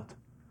already held.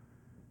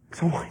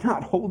 So why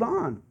not hold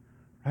on,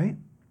 right?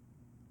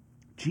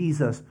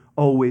 Jesus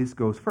always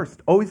goes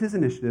first. Always his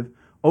initiative,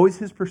 always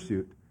his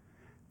pursuit.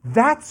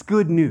 That's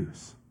good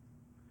news.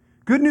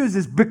 Good news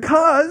is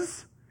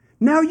because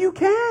now you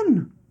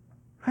can,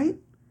 right?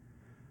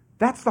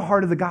 That's the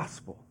heart of the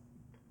gospel.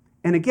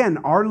 And again,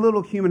 our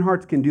little human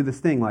hearts can do this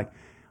thing like,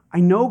 I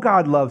know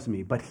God loves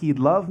me, but he'd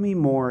love me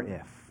more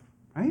if,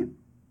 right?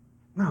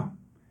 No.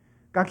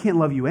 God can't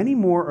love you any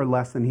more or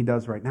less than he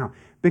does right now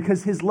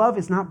because his love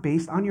is not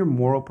based on your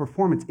moral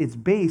performance. It's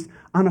based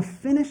on a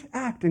finished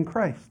act in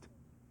Christ.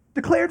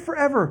 Declared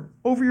forever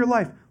over your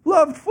life.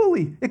 loved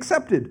fully,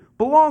 accepted,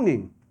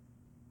 belonging.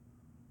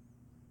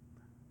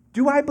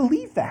 Do I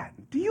believe that?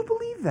 Do you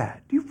believe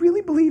that? Do you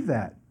really believe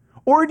that?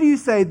 Or do you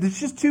say, this is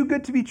just too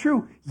good to be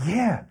true?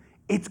 Yeah,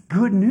 it's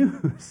good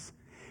news.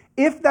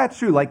 If that's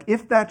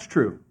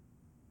true,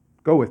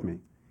 go with me.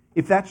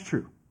 If that's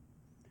true,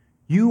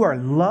 you are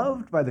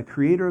loved by the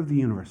creator of the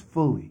universe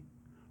fully,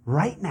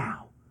 right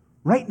now.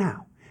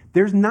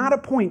 There's not a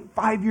point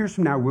 5 years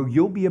from now where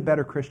you'll be a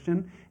better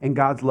Christian and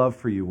God's love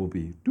for you will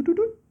be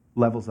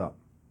levels up.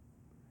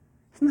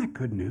 Isn't that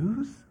good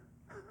news?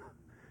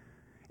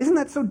 Isn't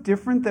that so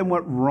different than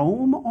what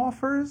Rome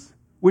offers?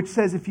 Which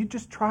says if you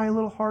just try a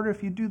little harder,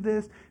 if you do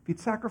this, if you'd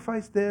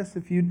sacrifice this,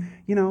 if you'd,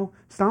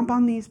 stomp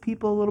on these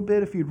people a little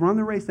bit, if you'd run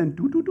the race, then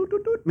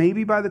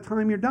maybe by the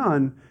time you're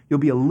done, you'll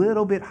be a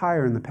little bit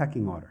higher in the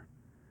pecking order.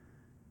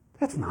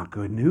 That's not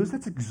good news.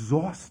 That's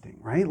exhausting,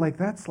 right?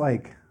 It's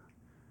like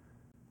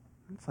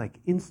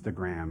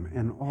Instagram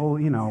and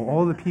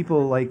all the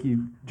people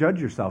you judge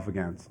yourself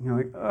against. And you're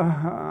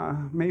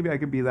like, maybe I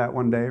could be that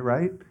one day,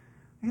 right?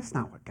 It's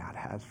not what God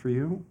has for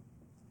you.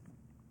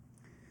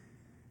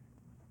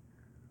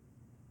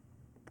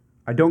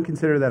 I don't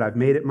consider that I've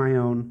made it my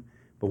own,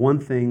 but one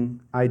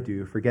thing I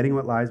do, forgetting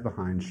what lies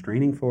behind,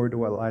 straining forward to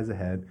what lies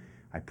ahead,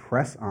 I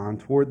press on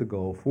toward the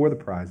goal for the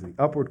prize, the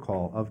upward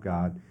call of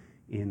God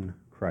in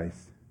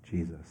Christ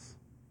Jesus.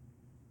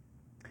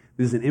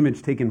 This is an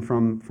image taken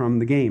from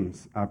the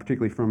games,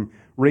 particularly from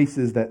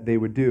races that they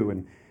would do.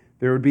 And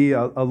there would be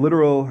a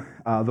literal,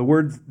 the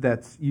words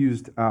that's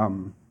used,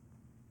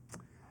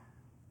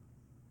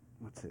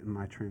 what's it in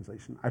my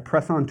translation? I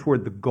press on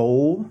toward the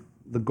goal.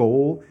 The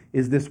goal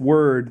is this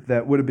word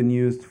that would have been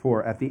used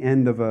for at the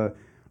end of a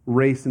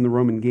race in the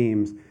Roman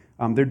games.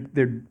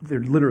 There'd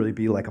literally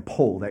be like a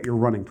pole that you're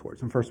running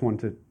towards. And first one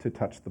to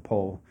touch the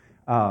pole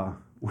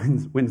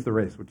wins the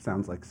race, which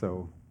sounds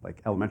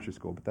like elementary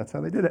school, but that's how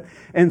they did it.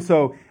 And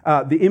so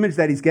the image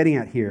that he's getting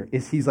at here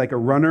is he's like a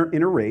runner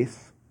in a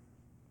race,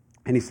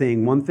 and he's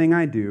saying, one thing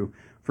I do,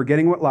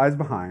 forgetting what lies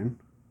behind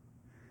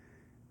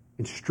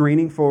and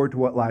straining forward to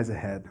what lies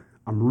ahead,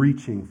 I'm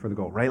reaching for the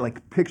goal, right?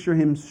 Picture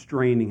him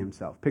straining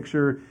himself.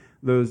 Picture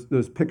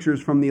those pictures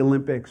from the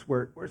Olympics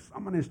where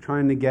someone is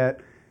trying to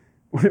get,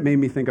 what it made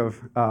me think of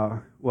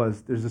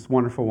was there's this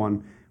wonderful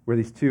one where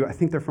these two, I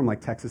think they're from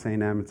Texas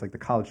A&M, it's the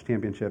college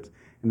championships,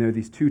 and there are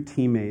these two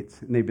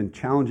teammates, and they've been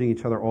challenging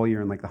each other all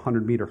year in the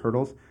 100-meter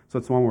hurdles. So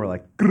it's one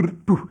where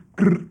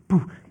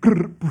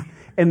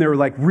and they're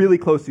really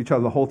close to each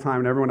other the whole time,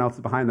 and everyone else is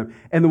behind them.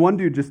 And the one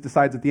dude just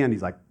decides at the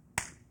end,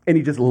 and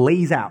he just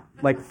lays out,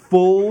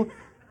 full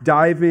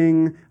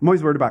diving. I'm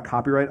always worried about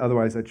copyright,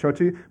 otherwise I'd show it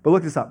to you. But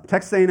look this up,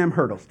 Texas A&M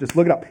hurdles, just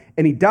look it up.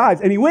 And he dives,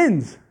 and he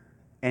wins.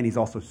 And he's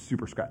also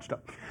super scratched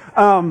up.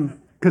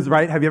 Because,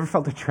 right, have you ever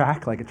felt a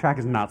track? A track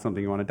is not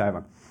something you want to dive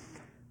on.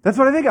 That's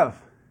what I think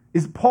of.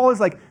 Paul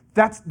is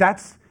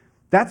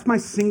that's my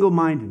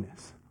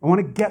single-mindedness. I want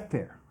to get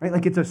there,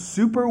 right? It's a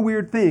super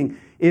weird thing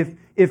if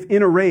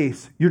in a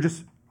race you're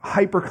just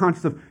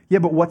hyper-conscious of, yeah,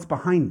 but what's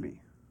behind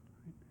me?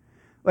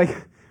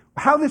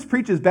 How this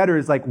preaches better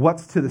is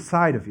what's to the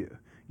side of you.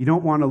 You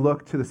don't want to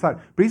look to the side.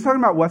 But he's talking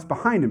about what's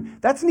behind him.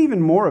 That's an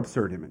even more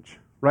absurd image,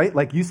 right?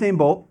 Usain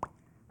Bolt,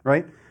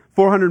 right?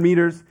 400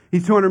 meters,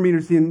 he's 200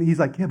 meters in, he's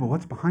yeah, but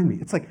what's behind me?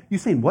 It's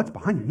Usain, what's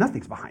behind you?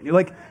 Nothing's behind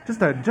you.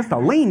 Just a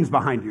lane's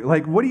behind you.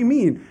 What do you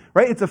mean,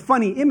 right? It's a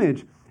funny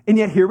image. And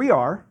yet here we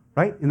are,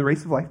 right, in the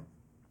race of life.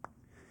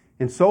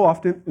 And so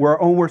often, we're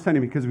our own worst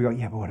enemy because we go,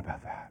 yeah, but what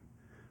about that?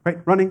 Right,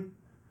 running.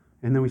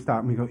 And then we stop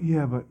and we go,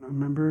 yeah, but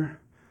remember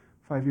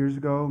 5 years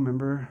ago,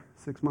 remember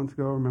 6 months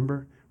ago,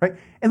 remember? Right?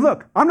 And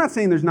look, I'm not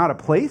saying there's not a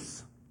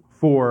place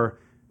for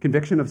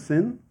conviction of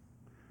sin,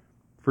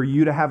 for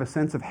you to have a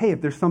sense of, hey, if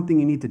there's something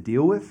you need to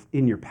deal with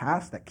in your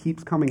past that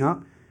keeps coming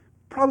up,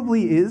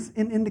 probably is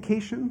an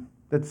indication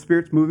that the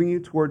Spirit's moving you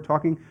toward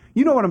talking.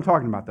 You know what I'm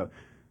talking about, though.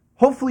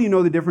 Hopefully you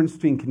know the difference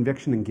between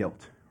conviction and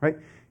guilt, right?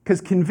 Because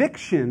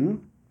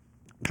conviction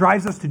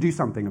drives us to do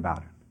something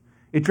about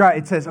it.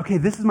 It says, okay,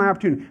 this is my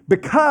opportunity.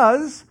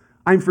 Because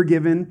I'm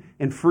forgiven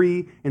and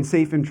free and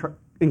safe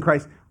in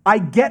Christ, I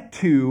get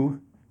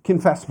to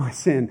confess my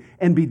sin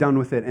and be done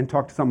with it and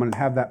talk to someone and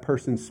have that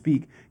person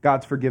speak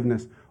God's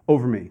forgiveness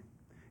over me.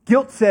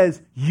 Guilt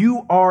says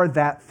you are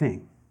that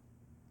thing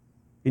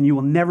and you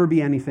will never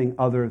be anything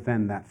other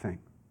than that thing.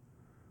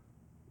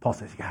 Paul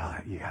says you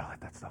gotta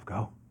let that stuff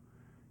go.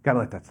 Gotta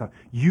let that stuff.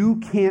 You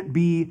can't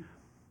be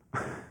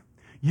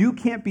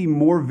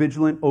more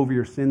vigilant over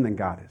your sin than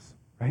God is,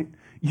 right?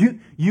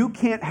 You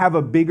can't have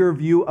a bigger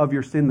view of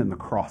your sin than the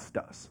cross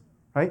does,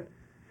 right?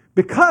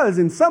 Because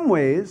in some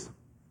ways,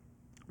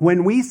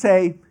 when we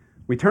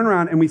turn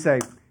around and we say,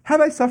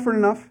 have I suffered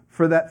enough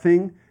for that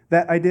thing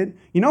that I did?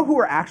 You know who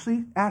we're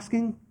actually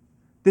asking?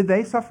 Did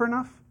they suffer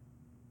enough?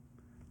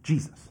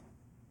 Jesus.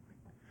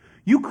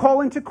 You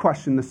call into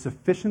question the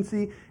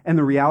sufficiency and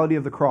the reality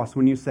of the cross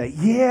when you say,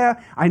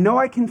 yeah, I know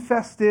I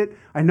confessed it.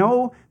 I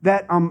know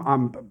that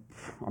I'm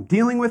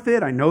dealing with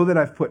it. I know that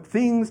I've put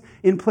things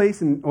in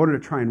place in order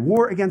to try and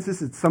war against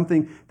this. It's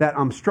something that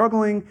I'm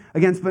struggling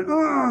against,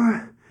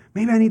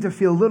 Maybe I need to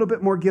feel a little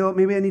bit more guilt.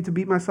 Maybe I need to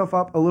beat myself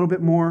up a little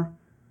bit more.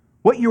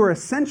 What you are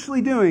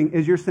essentially doing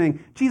is you're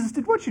saying, Jesus,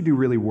 did what you do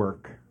really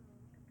work?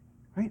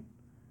 Right?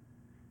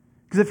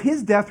 Because if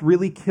his death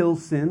really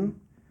kills sin,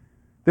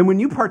 then when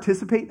you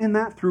participate in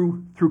that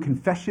through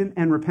confession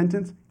and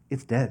repentance,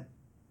 it's dead.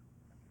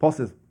 Paul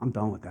says, I'm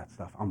done with that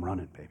stuff. I'm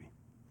running, baby.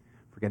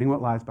 Forgetting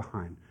what lies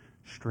behind,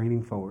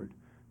 straining forward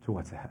to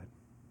what's ahead.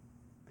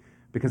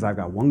 Because I've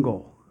got one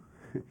goal,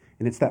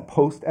 and it's that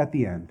post at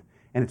the end,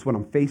 and it's when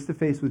I'm face to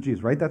face with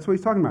Jesus, right? That's what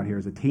he's talking about here,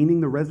 is attaining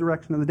the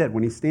resurrection of the dead.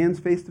 When he stands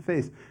face to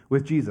face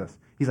with Jesus,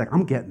 he's like,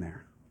 I'm getting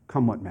there,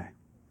 come what may.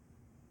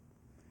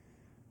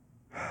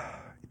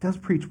 It does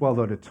preach well,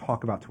 though, to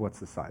talk about to what's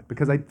the side,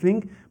 because I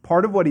think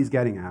part of what he's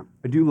getting at,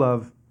 I do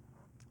love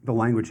the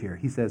language here.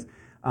 He says,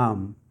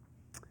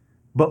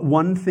 but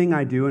one thing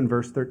I do in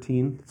verse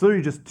 13, it's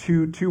literally just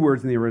two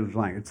words in the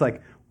original language. It's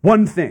like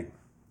one thing.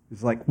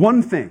 It's like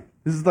one thing.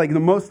 This is like the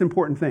most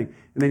important thing.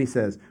 And then he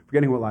says,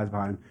 forgetting what lies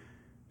behind,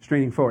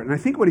 straining forward. And I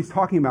think what he's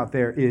talking about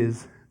there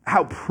is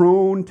how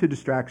prone to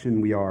distraction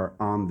we are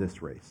on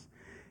this race.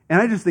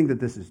 And I just think that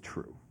this is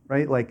true,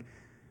 right? Like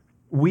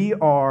we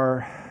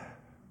are,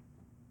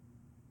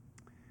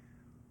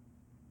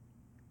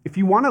 if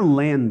you want to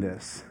land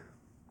this,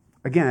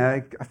 again,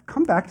 I've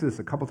come back to this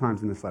a couple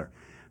times in this letter.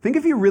 I think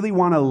if you really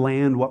want to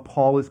land what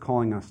Paul is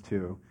calling us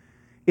to,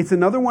 it's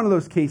another one of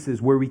those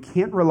cases where we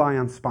can't rely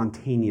on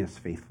spontaneous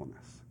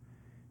faithfulness.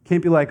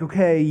 Can't be like,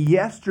 okay,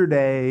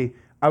 yesterday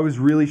I was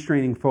really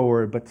straining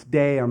forward, but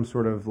today I'm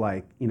sort of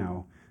like,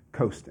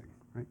 coasting,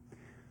 right?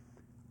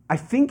 I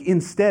think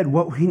instead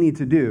what we need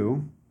to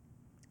do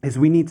is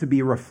we need to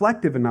be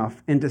reflective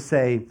enough and to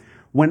say,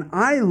 when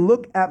I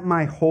look at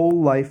my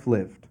whole life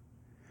lived,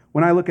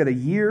 when I look at a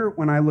year,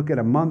 when I look at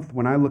a month,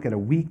 when I look at a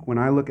week, when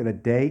I look at a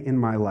day in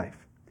my life,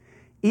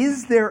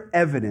 is there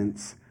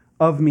evidence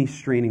of me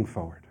straining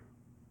forward?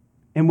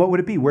 And what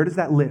would it be? Where does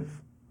that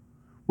live?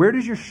 Where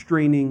does your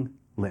straining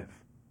live,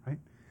 right?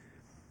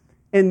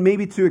 And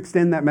maybe to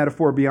extend that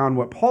metaphor beyond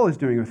what Paul is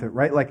doing with it,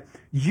 right? Like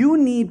you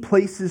need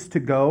places to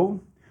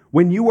go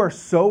when you are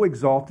so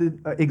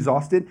exhausted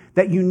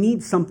that you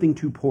need something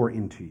to pour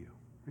into you.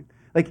 Right?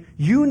 Like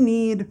you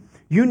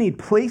need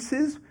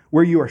places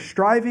where you are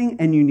striving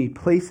and you need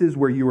places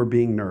where you are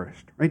being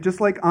nourished, right?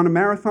 Just like on a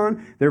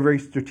marathon, they're very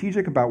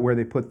strategic about where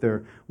they put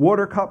their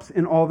water cups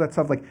and all that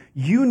stuff. Like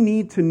you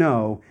need to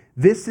know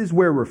this is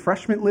where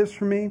refreshment lives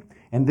for me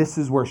and this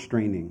is where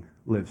straining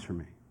lives for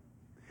me.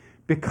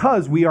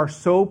 Because we are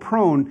so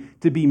prone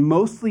to be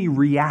mostly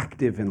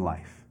reactive in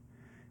life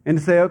and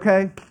to say,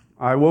 okay,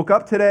 I woke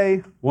up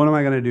today, what am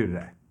I going to do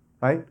today,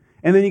 right?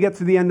 And then you get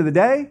to the end of the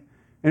day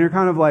and you're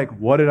kind of like,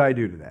 what did I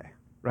do today,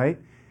 right?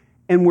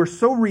 And we're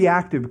so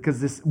reactive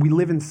because we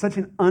live in such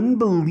an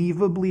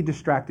unbelievably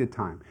distracted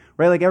time,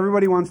 right? Like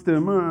everybody wants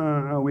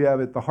to, we have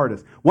it the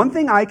hardest. One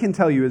thing I can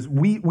tell you is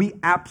we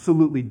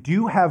absolutely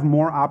do have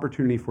more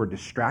opportunity for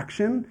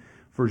distraction,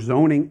 for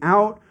zoning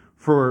out,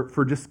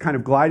 for just kind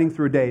of gliding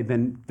through a day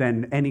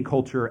than any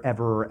culture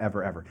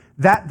ever.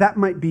 That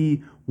might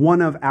be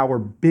one of our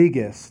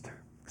biggest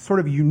sort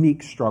of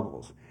unique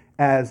struggles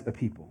as a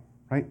people,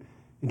 right?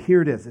 And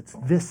here it is. It's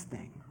this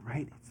thing,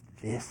 right? It's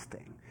this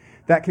thing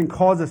that can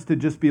cause us to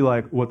just be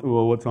like,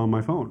 what's on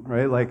my phone,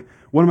 right? Like,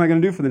 what am I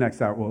going to do for the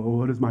next hour? Well,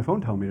 what does my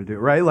phone tell me to do,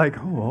 right? Like,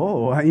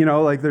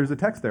 like there's a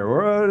text there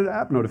or an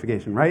app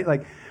notification, right?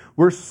 Like,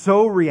 we're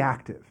so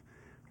reactive.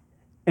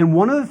 And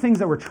one of the things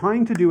that we're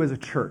trying to do as a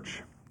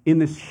church in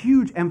this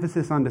huge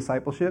emphasis on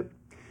discipleship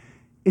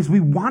is we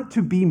want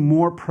to be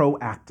more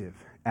proactive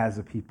as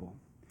a people.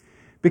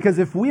 Because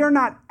if we are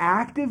not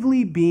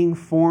actively being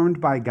formed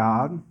by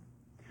God,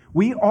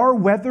 we are,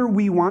 whether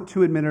we want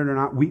to admit it or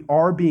not, we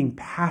are being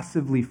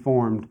passively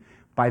formed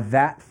by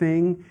that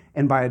thing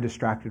and by a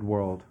distracted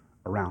world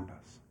around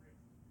us.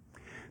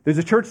 There's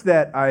a church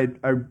that I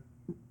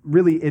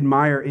really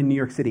admire in New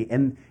York City,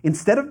 and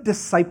instead of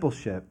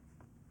discipleship,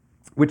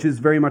 which is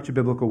very much a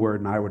biblical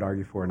word, and I would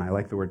argue for, and I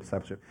like the word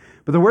discipleship,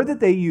 but the word that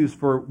they use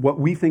for what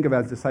we think of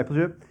as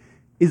discipleship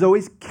is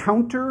always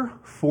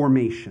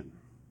counter-formation.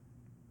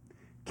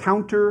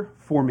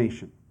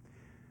 Counter-formation.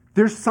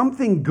 There's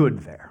something good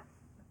there.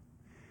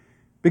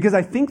 Because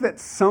I think that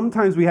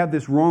sometimes we have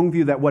this wrong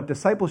view that what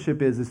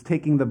discipleship is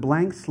taking the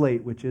blank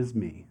slate, which is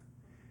me,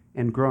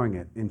 and growing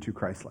it into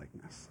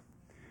Christ-likeness.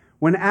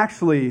 When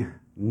actually,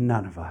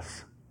 none of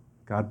us,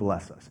 God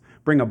bless us,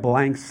 bring a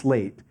blank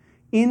slate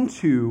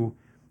into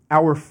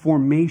our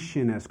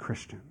formation as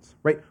Christians,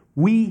 right?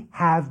 We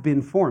have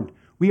been formed.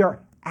 We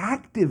are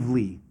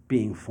actively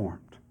being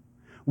formed.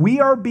 We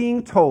are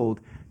being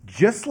told,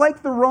 just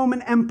like the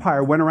Roman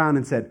Empire went around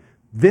and said,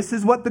 this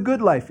is what the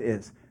good life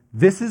is.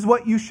 This is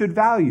what you should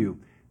value.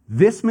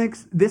 This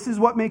is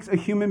what makes a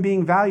human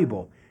being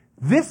valuable.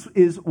 This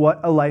is what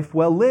a life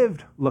well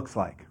lived looks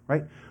like,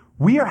 right?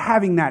 We are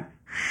having that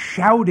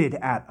shouted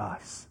at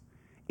us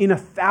in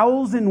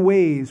 1,000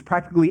 ways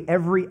practically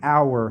every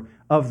hour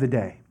of the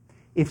day.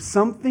 If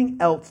something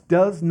else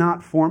does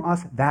not form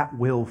us, that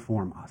will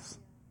form us.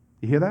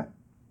 You hear that?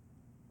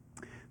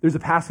 There's a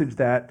passage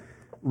that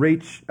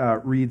Rach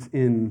reads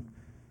in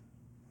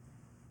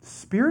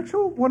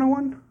Spiritual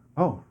 101?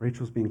 Oh,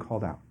 Rachel's being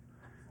called out.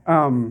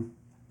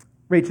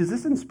 Rach, is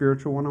this in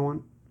Spiritual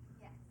 101?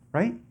 Yeah.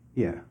 Right?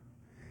 Yeah.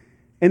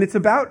 And it's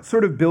about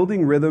sort of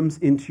building rhythms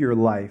into your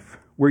life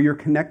where you're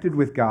connected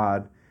with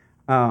God.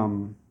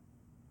 It's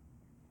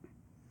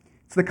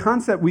the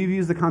concept, we've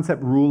used the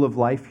concept rule of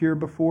life here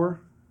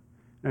before.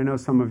 I know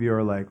some of you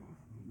are like,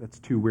 that's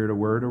too weird a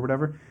word or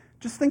whatever.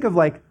 Just think of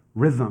like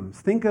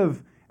rhythms. Think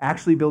of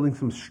actually building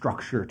some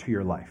structure to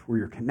your life where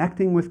you're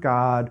connecting with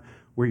God,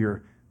 where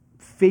you're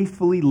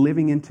faithfully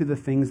living into the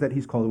things that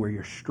he's called, where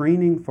you're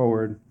straining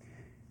forward.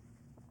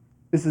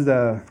 This is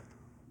a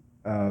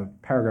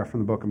paragraph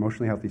from the book,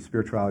 Emotionally Healthy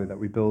Spirituality, that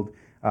we build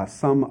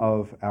some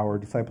of our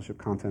discipleship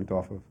content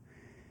off of.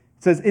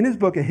 It says, in his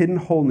book, A Hidden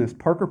Wholeness,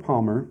 Parker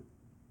Palmer,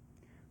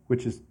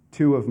 which is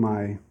two of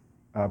my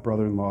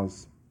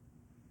brother-in-law's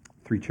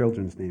 3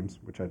 children's names,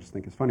 which I just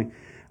think is funny.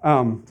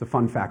 It's a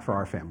fun fact for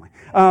our family.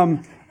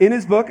 In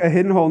his book, A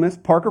Hidden Wholeness,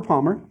 Parker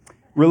Palmer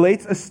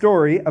relates a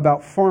story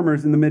about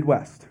farmers in the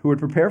Midwest who would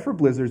prepare for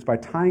blizzards by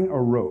tying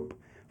a rope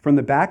from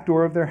the back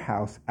door of their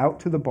house out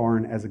to the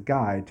barn as a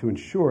guide to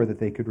ensure that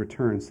they could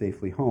return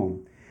safely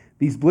home.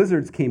 These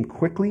blizzards came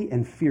quickly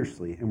and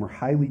fiercely and were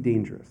highly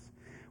dangerous.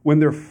 When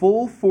their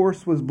full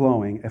force was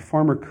blowing, a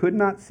farmer could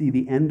not see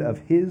the end of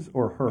his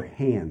or her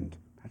hand.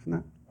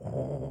 Imagine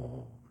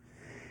that.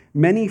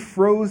 Many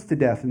froze to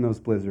death in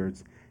those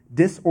blizzards,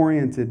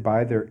 disoriented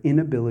by their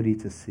inability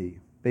to see.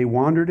 They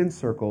wandered in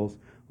circles,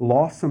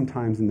 lost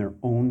sometimes in their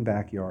own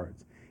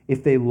backyards.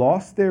 If they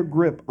lost their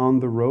grip on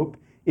the rope,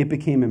 it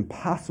became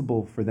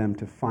impossible for them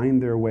to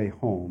find their way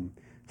home.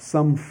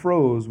 Some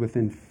froze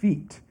within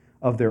feet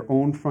of their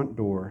own front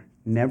door,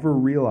 never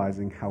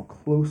realizing how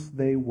close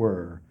they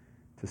were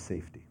to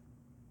safety.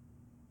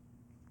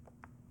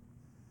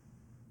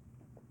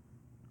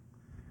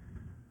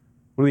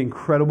 One of the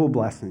incredible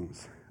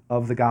blessings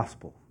of the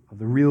gospel, of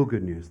the real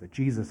good news, that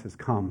Jesus has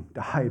come,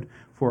 died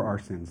for our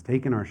sins,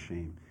 taken our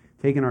shame,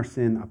 taken our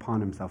sin upon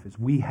himself, is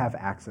we have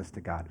access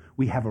to God.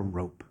 We have a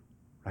rope,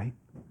 right?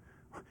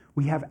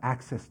 We have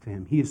access to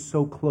him. He is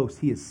so close.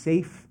 He is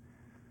safe.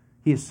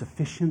 He is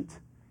sufficient.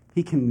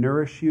 He can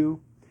nourish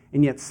you.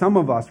 And yet some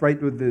of us,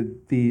 right, with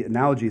the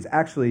analogy is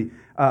actually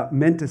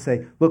meant to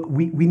say, look,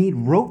 we need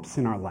ropes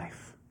in our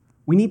life.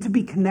 We need to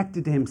be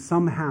connected to him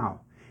somehow.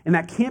 And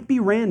that can't be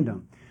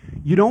random.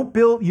 You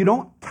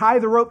don't tie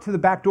the rope to the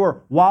back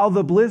door while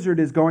the blizzard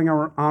is going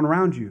on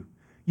around you.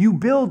 You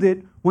build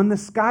it when the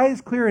sky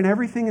is clear and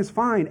everything is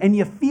fine, and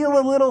you feel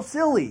a little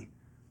silly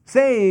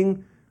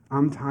saying,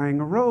 I'm tying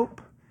a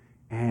rope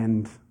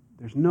and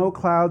there's no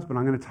clouds, but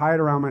I'm going to tie it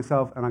around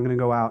myself and I'm going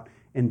to go out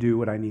and do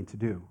what I need to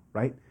do,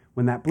 right?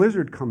 When that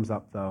blizzard comes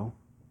up, though,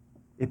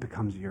 it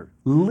becomes your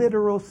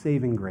literal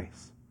saving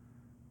grace.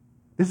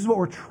 This is what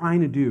we're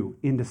trying to do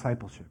in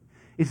discipleship.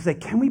 It's to say,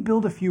 can we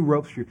build a few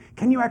ropes for you?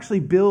 Can you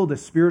actually build a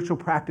spiritual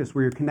practice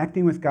where you're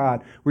connecting with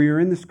God, where you're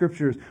in the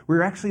scriptures, where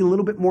you're actually a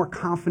little bit more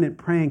confident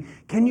praying?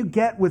 Can you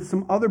get with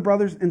some other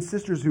brothers and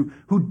sisters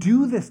who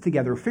do this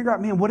together? Figure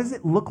out, man, what does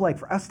it look like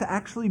for us to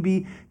actually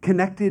be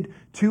connected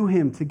to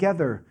him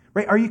together?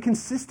 Right? Are you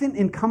consistent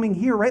in coming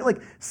here? Right?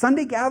 Like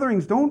Sunday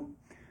gatherings, don't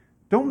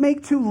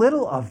make too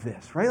little of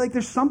this, right? Like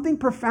there's something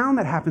profound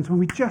that happens when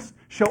we just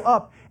show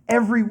up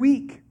every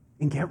week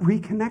and get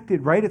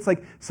reconnected, right? It's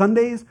like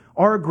Sundays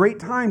are a great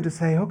time to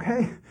say,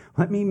 okay,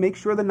 let me make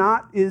sure the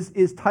knot is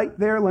tight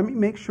there. Let me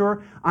make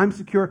sure I'm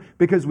secure,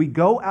 because we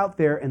go out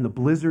there and the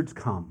blizzards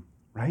come,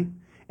 right?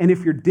 And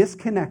if you're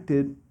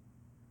disconnected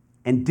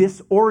and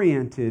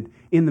disoriented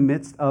in the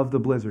midst of the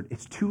blizzard,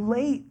 it's too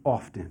late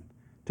often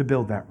to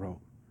build that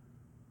rope.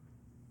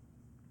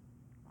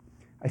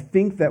 I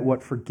think that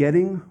what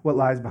forgetting what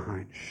lies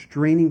behind,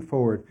 straining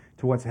forward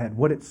to what's ahead,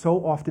 what it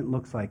so often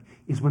looks like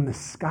is when the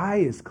sky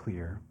is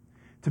clear,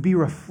 to be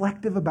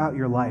reflective about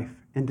your life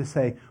and to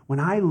say, when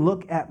I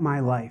look at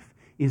my life,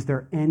 is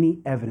there any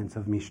evidence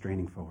of me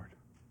straining forward?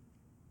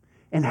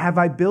 And have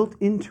I built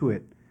into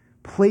it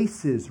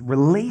places,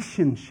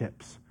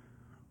 relationships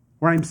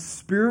where I'm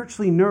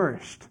spiritually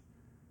nourished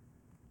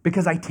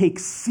because I take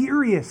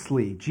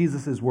seriously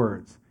Jesus'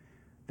 words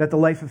that the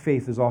life of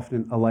faith is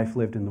often a life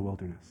lived in the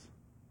wilderness?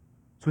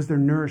 So is there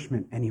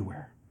nourishment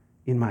anywhere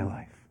in my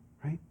life,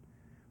 right?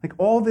 Like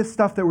all this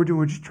stuff that we're doing,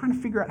 we're just trying to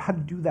figure out how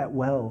to do that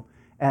well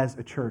as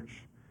a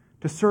church,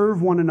 to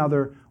serve one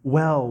another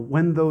well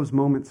when those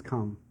moments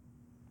come.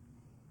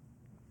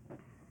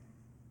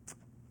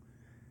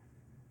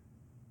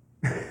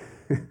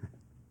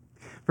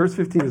 Verse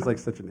 15 is like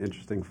such an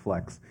interesting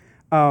flex.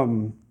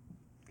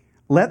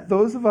 Let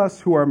those of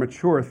us who are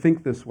mature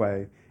think this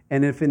way,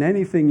 and if in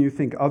anything you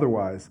think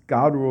otherwise,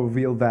 God will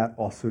reveal that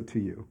also to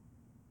you.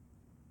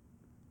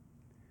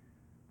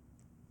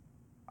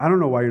 I don't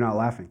know why you're not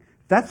laughing.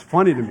 That's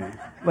funny to me.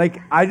 Like,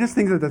 I just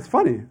think that that's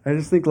funny. I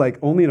just think, like,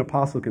 only an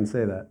apostle can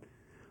say that.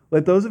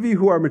 Let those of you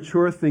who are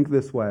mature think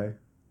this way.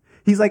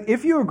 He's like,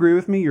 if you agree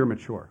with me, you're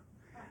mature.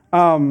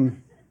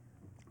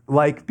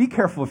 Like, be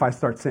careful if I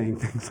start saying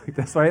things like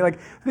this, right? Like,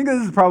 I think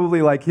this is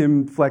probably like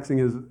him flexing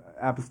his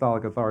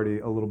apostolic authority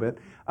a little bit.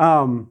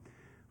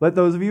 Let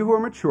those of you who are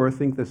mature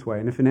think this way,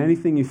 and if in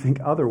anything you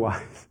think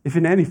otherwise,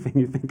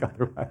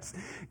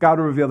 God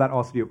will reveal that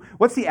also to you.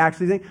 What's he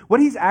actually saying? What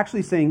he's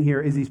actually saying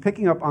here is he's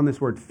picking up on this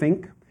word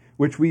think,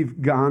 which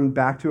we've gone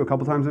back to a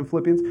couple times in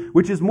Philippians,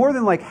 which is more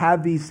than like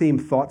have these same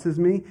thoughts as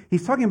me.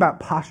 He's talking about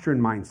posture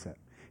and mindset.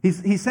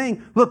 He's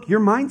saying, look,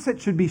 your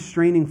mindset should be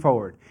straining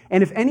forward.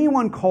 And if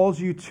anyone calls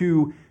you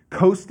to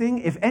coasting,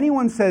 if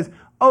anyone says,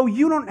 oh,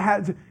 you don't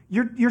have to,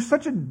 you're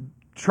such a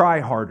try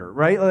harder,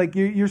 right? Like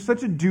you're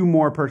such a do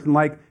more person.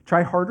 Like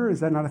try harder, is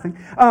that not a thing?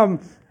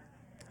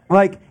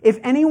 Like if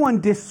anyone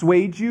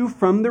dissuades you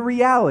from the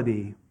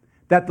reality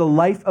that the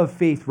life of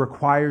faith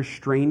requires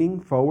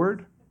straining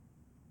forward,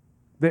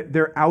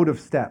 they're out of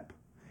step.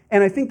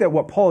 And I think that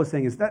what Paul is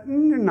saying is that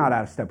they're not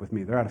out of step with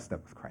me. They're out of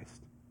step with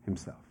Christ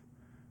himself,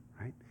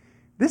 right?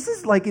 This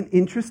is like it's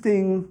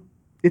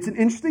an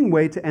interesting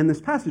way to end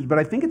this passage, but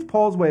I think it's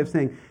Paul's way of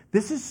saying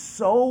this is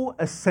so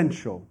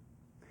essential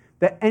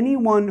that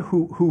anyone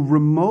who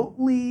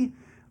remotely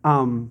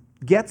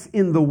gets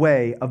in the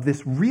way of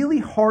this really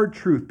hard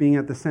truth being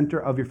at the center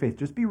of your faith,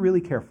 just be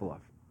really careful of.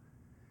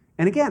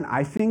 And again,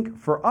 I think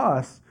for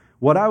us,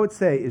 what I would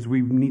say is we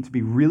need to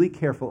be really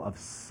careful of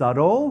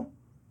subtle,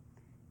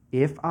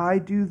 if I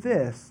do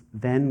this,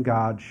 then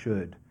God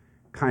should,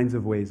 kinds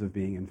of ways of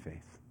being in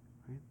faith.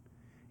 Right?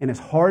 And as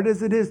hard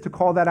as it is to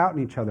call that out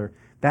in each other,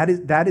 that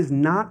is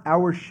not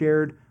our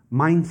shared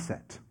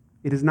mindset.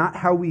 It is not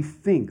how we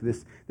think.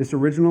 This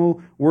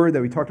original word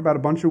that we talked about a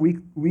bunch of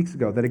weeks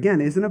ago, that again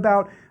isn't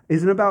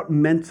about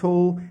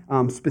mental,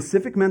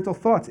 specific mental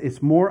thoughts.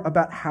 It's more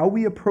about how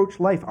we approach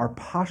life, our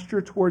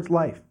posture towards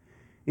life.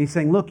 And he's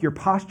saying, look, your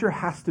posture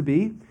has to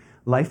be,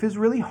 life is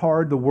really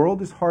hard. The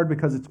world is hard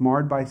because it's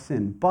marred by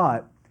sin.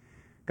 But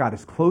God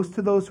is close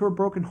to those who are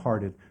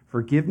brokenhearted.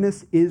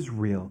 Forgiveness is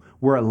real.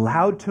 We're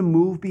allowed to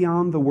move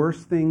beyond the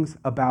worst things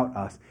about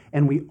us.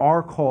 And we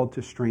are called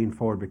to strain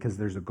forward because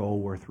there's a goal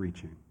worth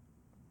reaching.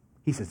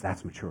 He says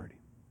that's maturity.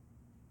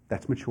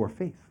 That's mature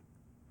faith.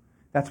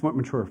 That's what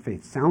mature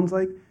faith sounds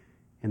like,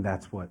 and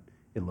that's what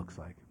it looks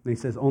like. And he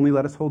says, only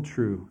let us hold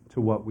true to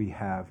what we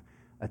have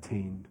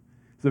attained.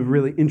 It's a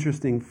really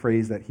interesting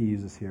phrase that he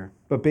uses here.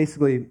 But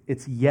basically,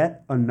 it's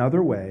yet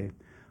another way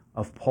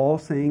of Paul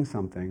saying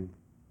something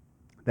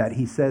that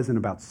he says in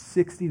about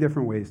 60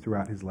 different ways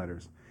throughout his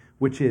letters,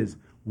 which is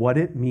what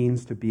it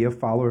means to be a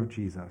follower of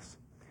Jesus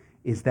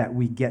is that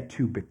we get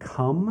to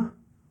become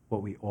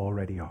what we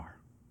already are.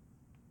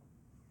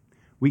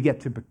 We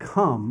get to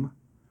become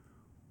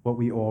what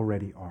we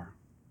already are.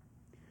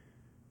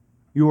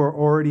 You are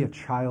already a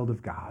child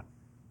of God.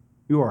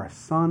 You are a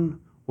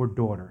son or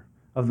daughter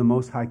of the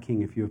Most High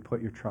King if you have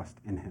put your trust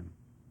in him.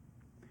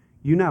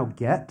 You now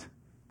get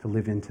to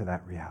live into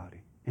that reality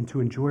and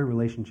to enjoy a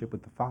relationship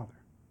with the Father.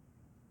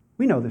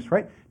 We know this,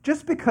 right?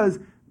 Just because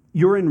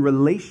you're in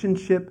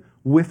relationship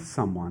with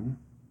someone,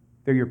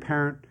 they're your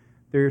parent,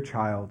 they're your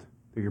child,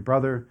 they're your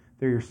brother,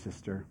 they're your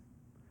sister,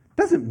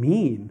 doesn't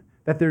mean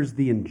that there's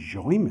the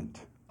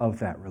enjoyment of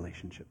that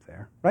relationship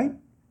there, right?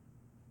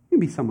 You can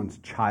be someone's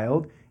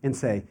child and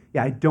say,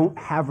 yeah, I don't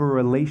have a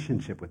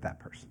relationship with that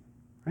person,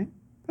 right?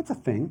 That's a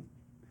thing.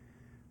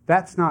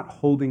 That's not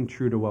holding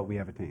true to what we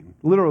have attained.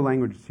 Literal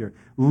language is here.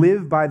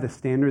 Live by the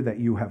standard that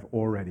you have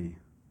already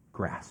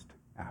grasped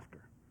after.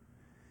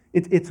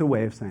 It's a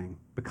way of saying,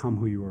 become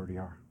who you already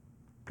are.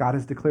 God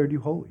has declared you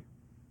holy.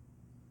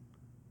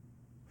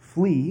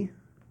 Flee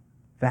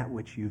that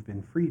which you've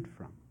been freed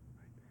from.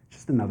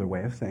 Just another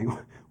way of saying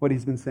what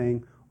he's been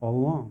saying all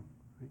along.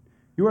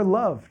 You are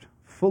loved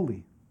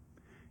fully.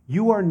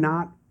 You are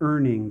not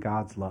earning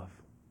God's love.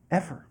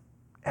 Ever.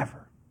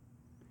 Ever.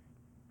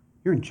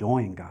 You're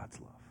enjoying God's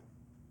love.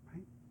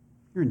 Right?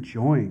 You're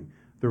enjoying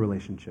the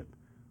relationship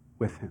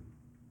with him.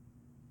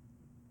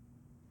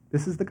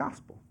 This is the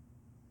gospel.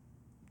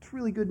 It's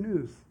really good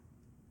news.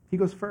 He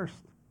goes first.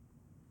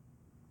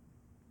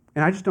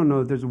 And I just don't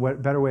know that there's a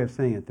better way of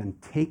saying it than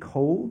take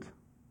hold of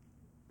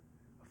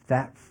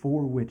that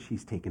for which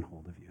he's taken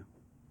hold of you.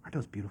 Aren't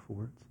those beautiful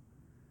words?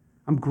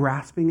 I'm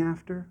grasping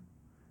after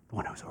the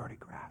one who's already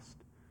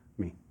grasped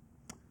me.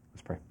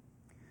 Let's pray.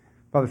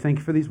 Father, thank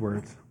you for these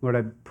words. Lord,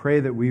 I pray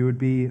that we would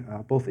be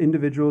both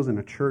individuals and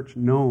a church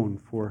known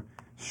for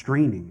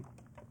straining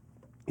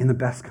in the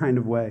best kind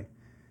of way.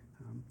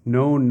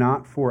 Known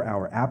not for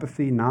our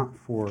apathy, not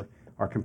for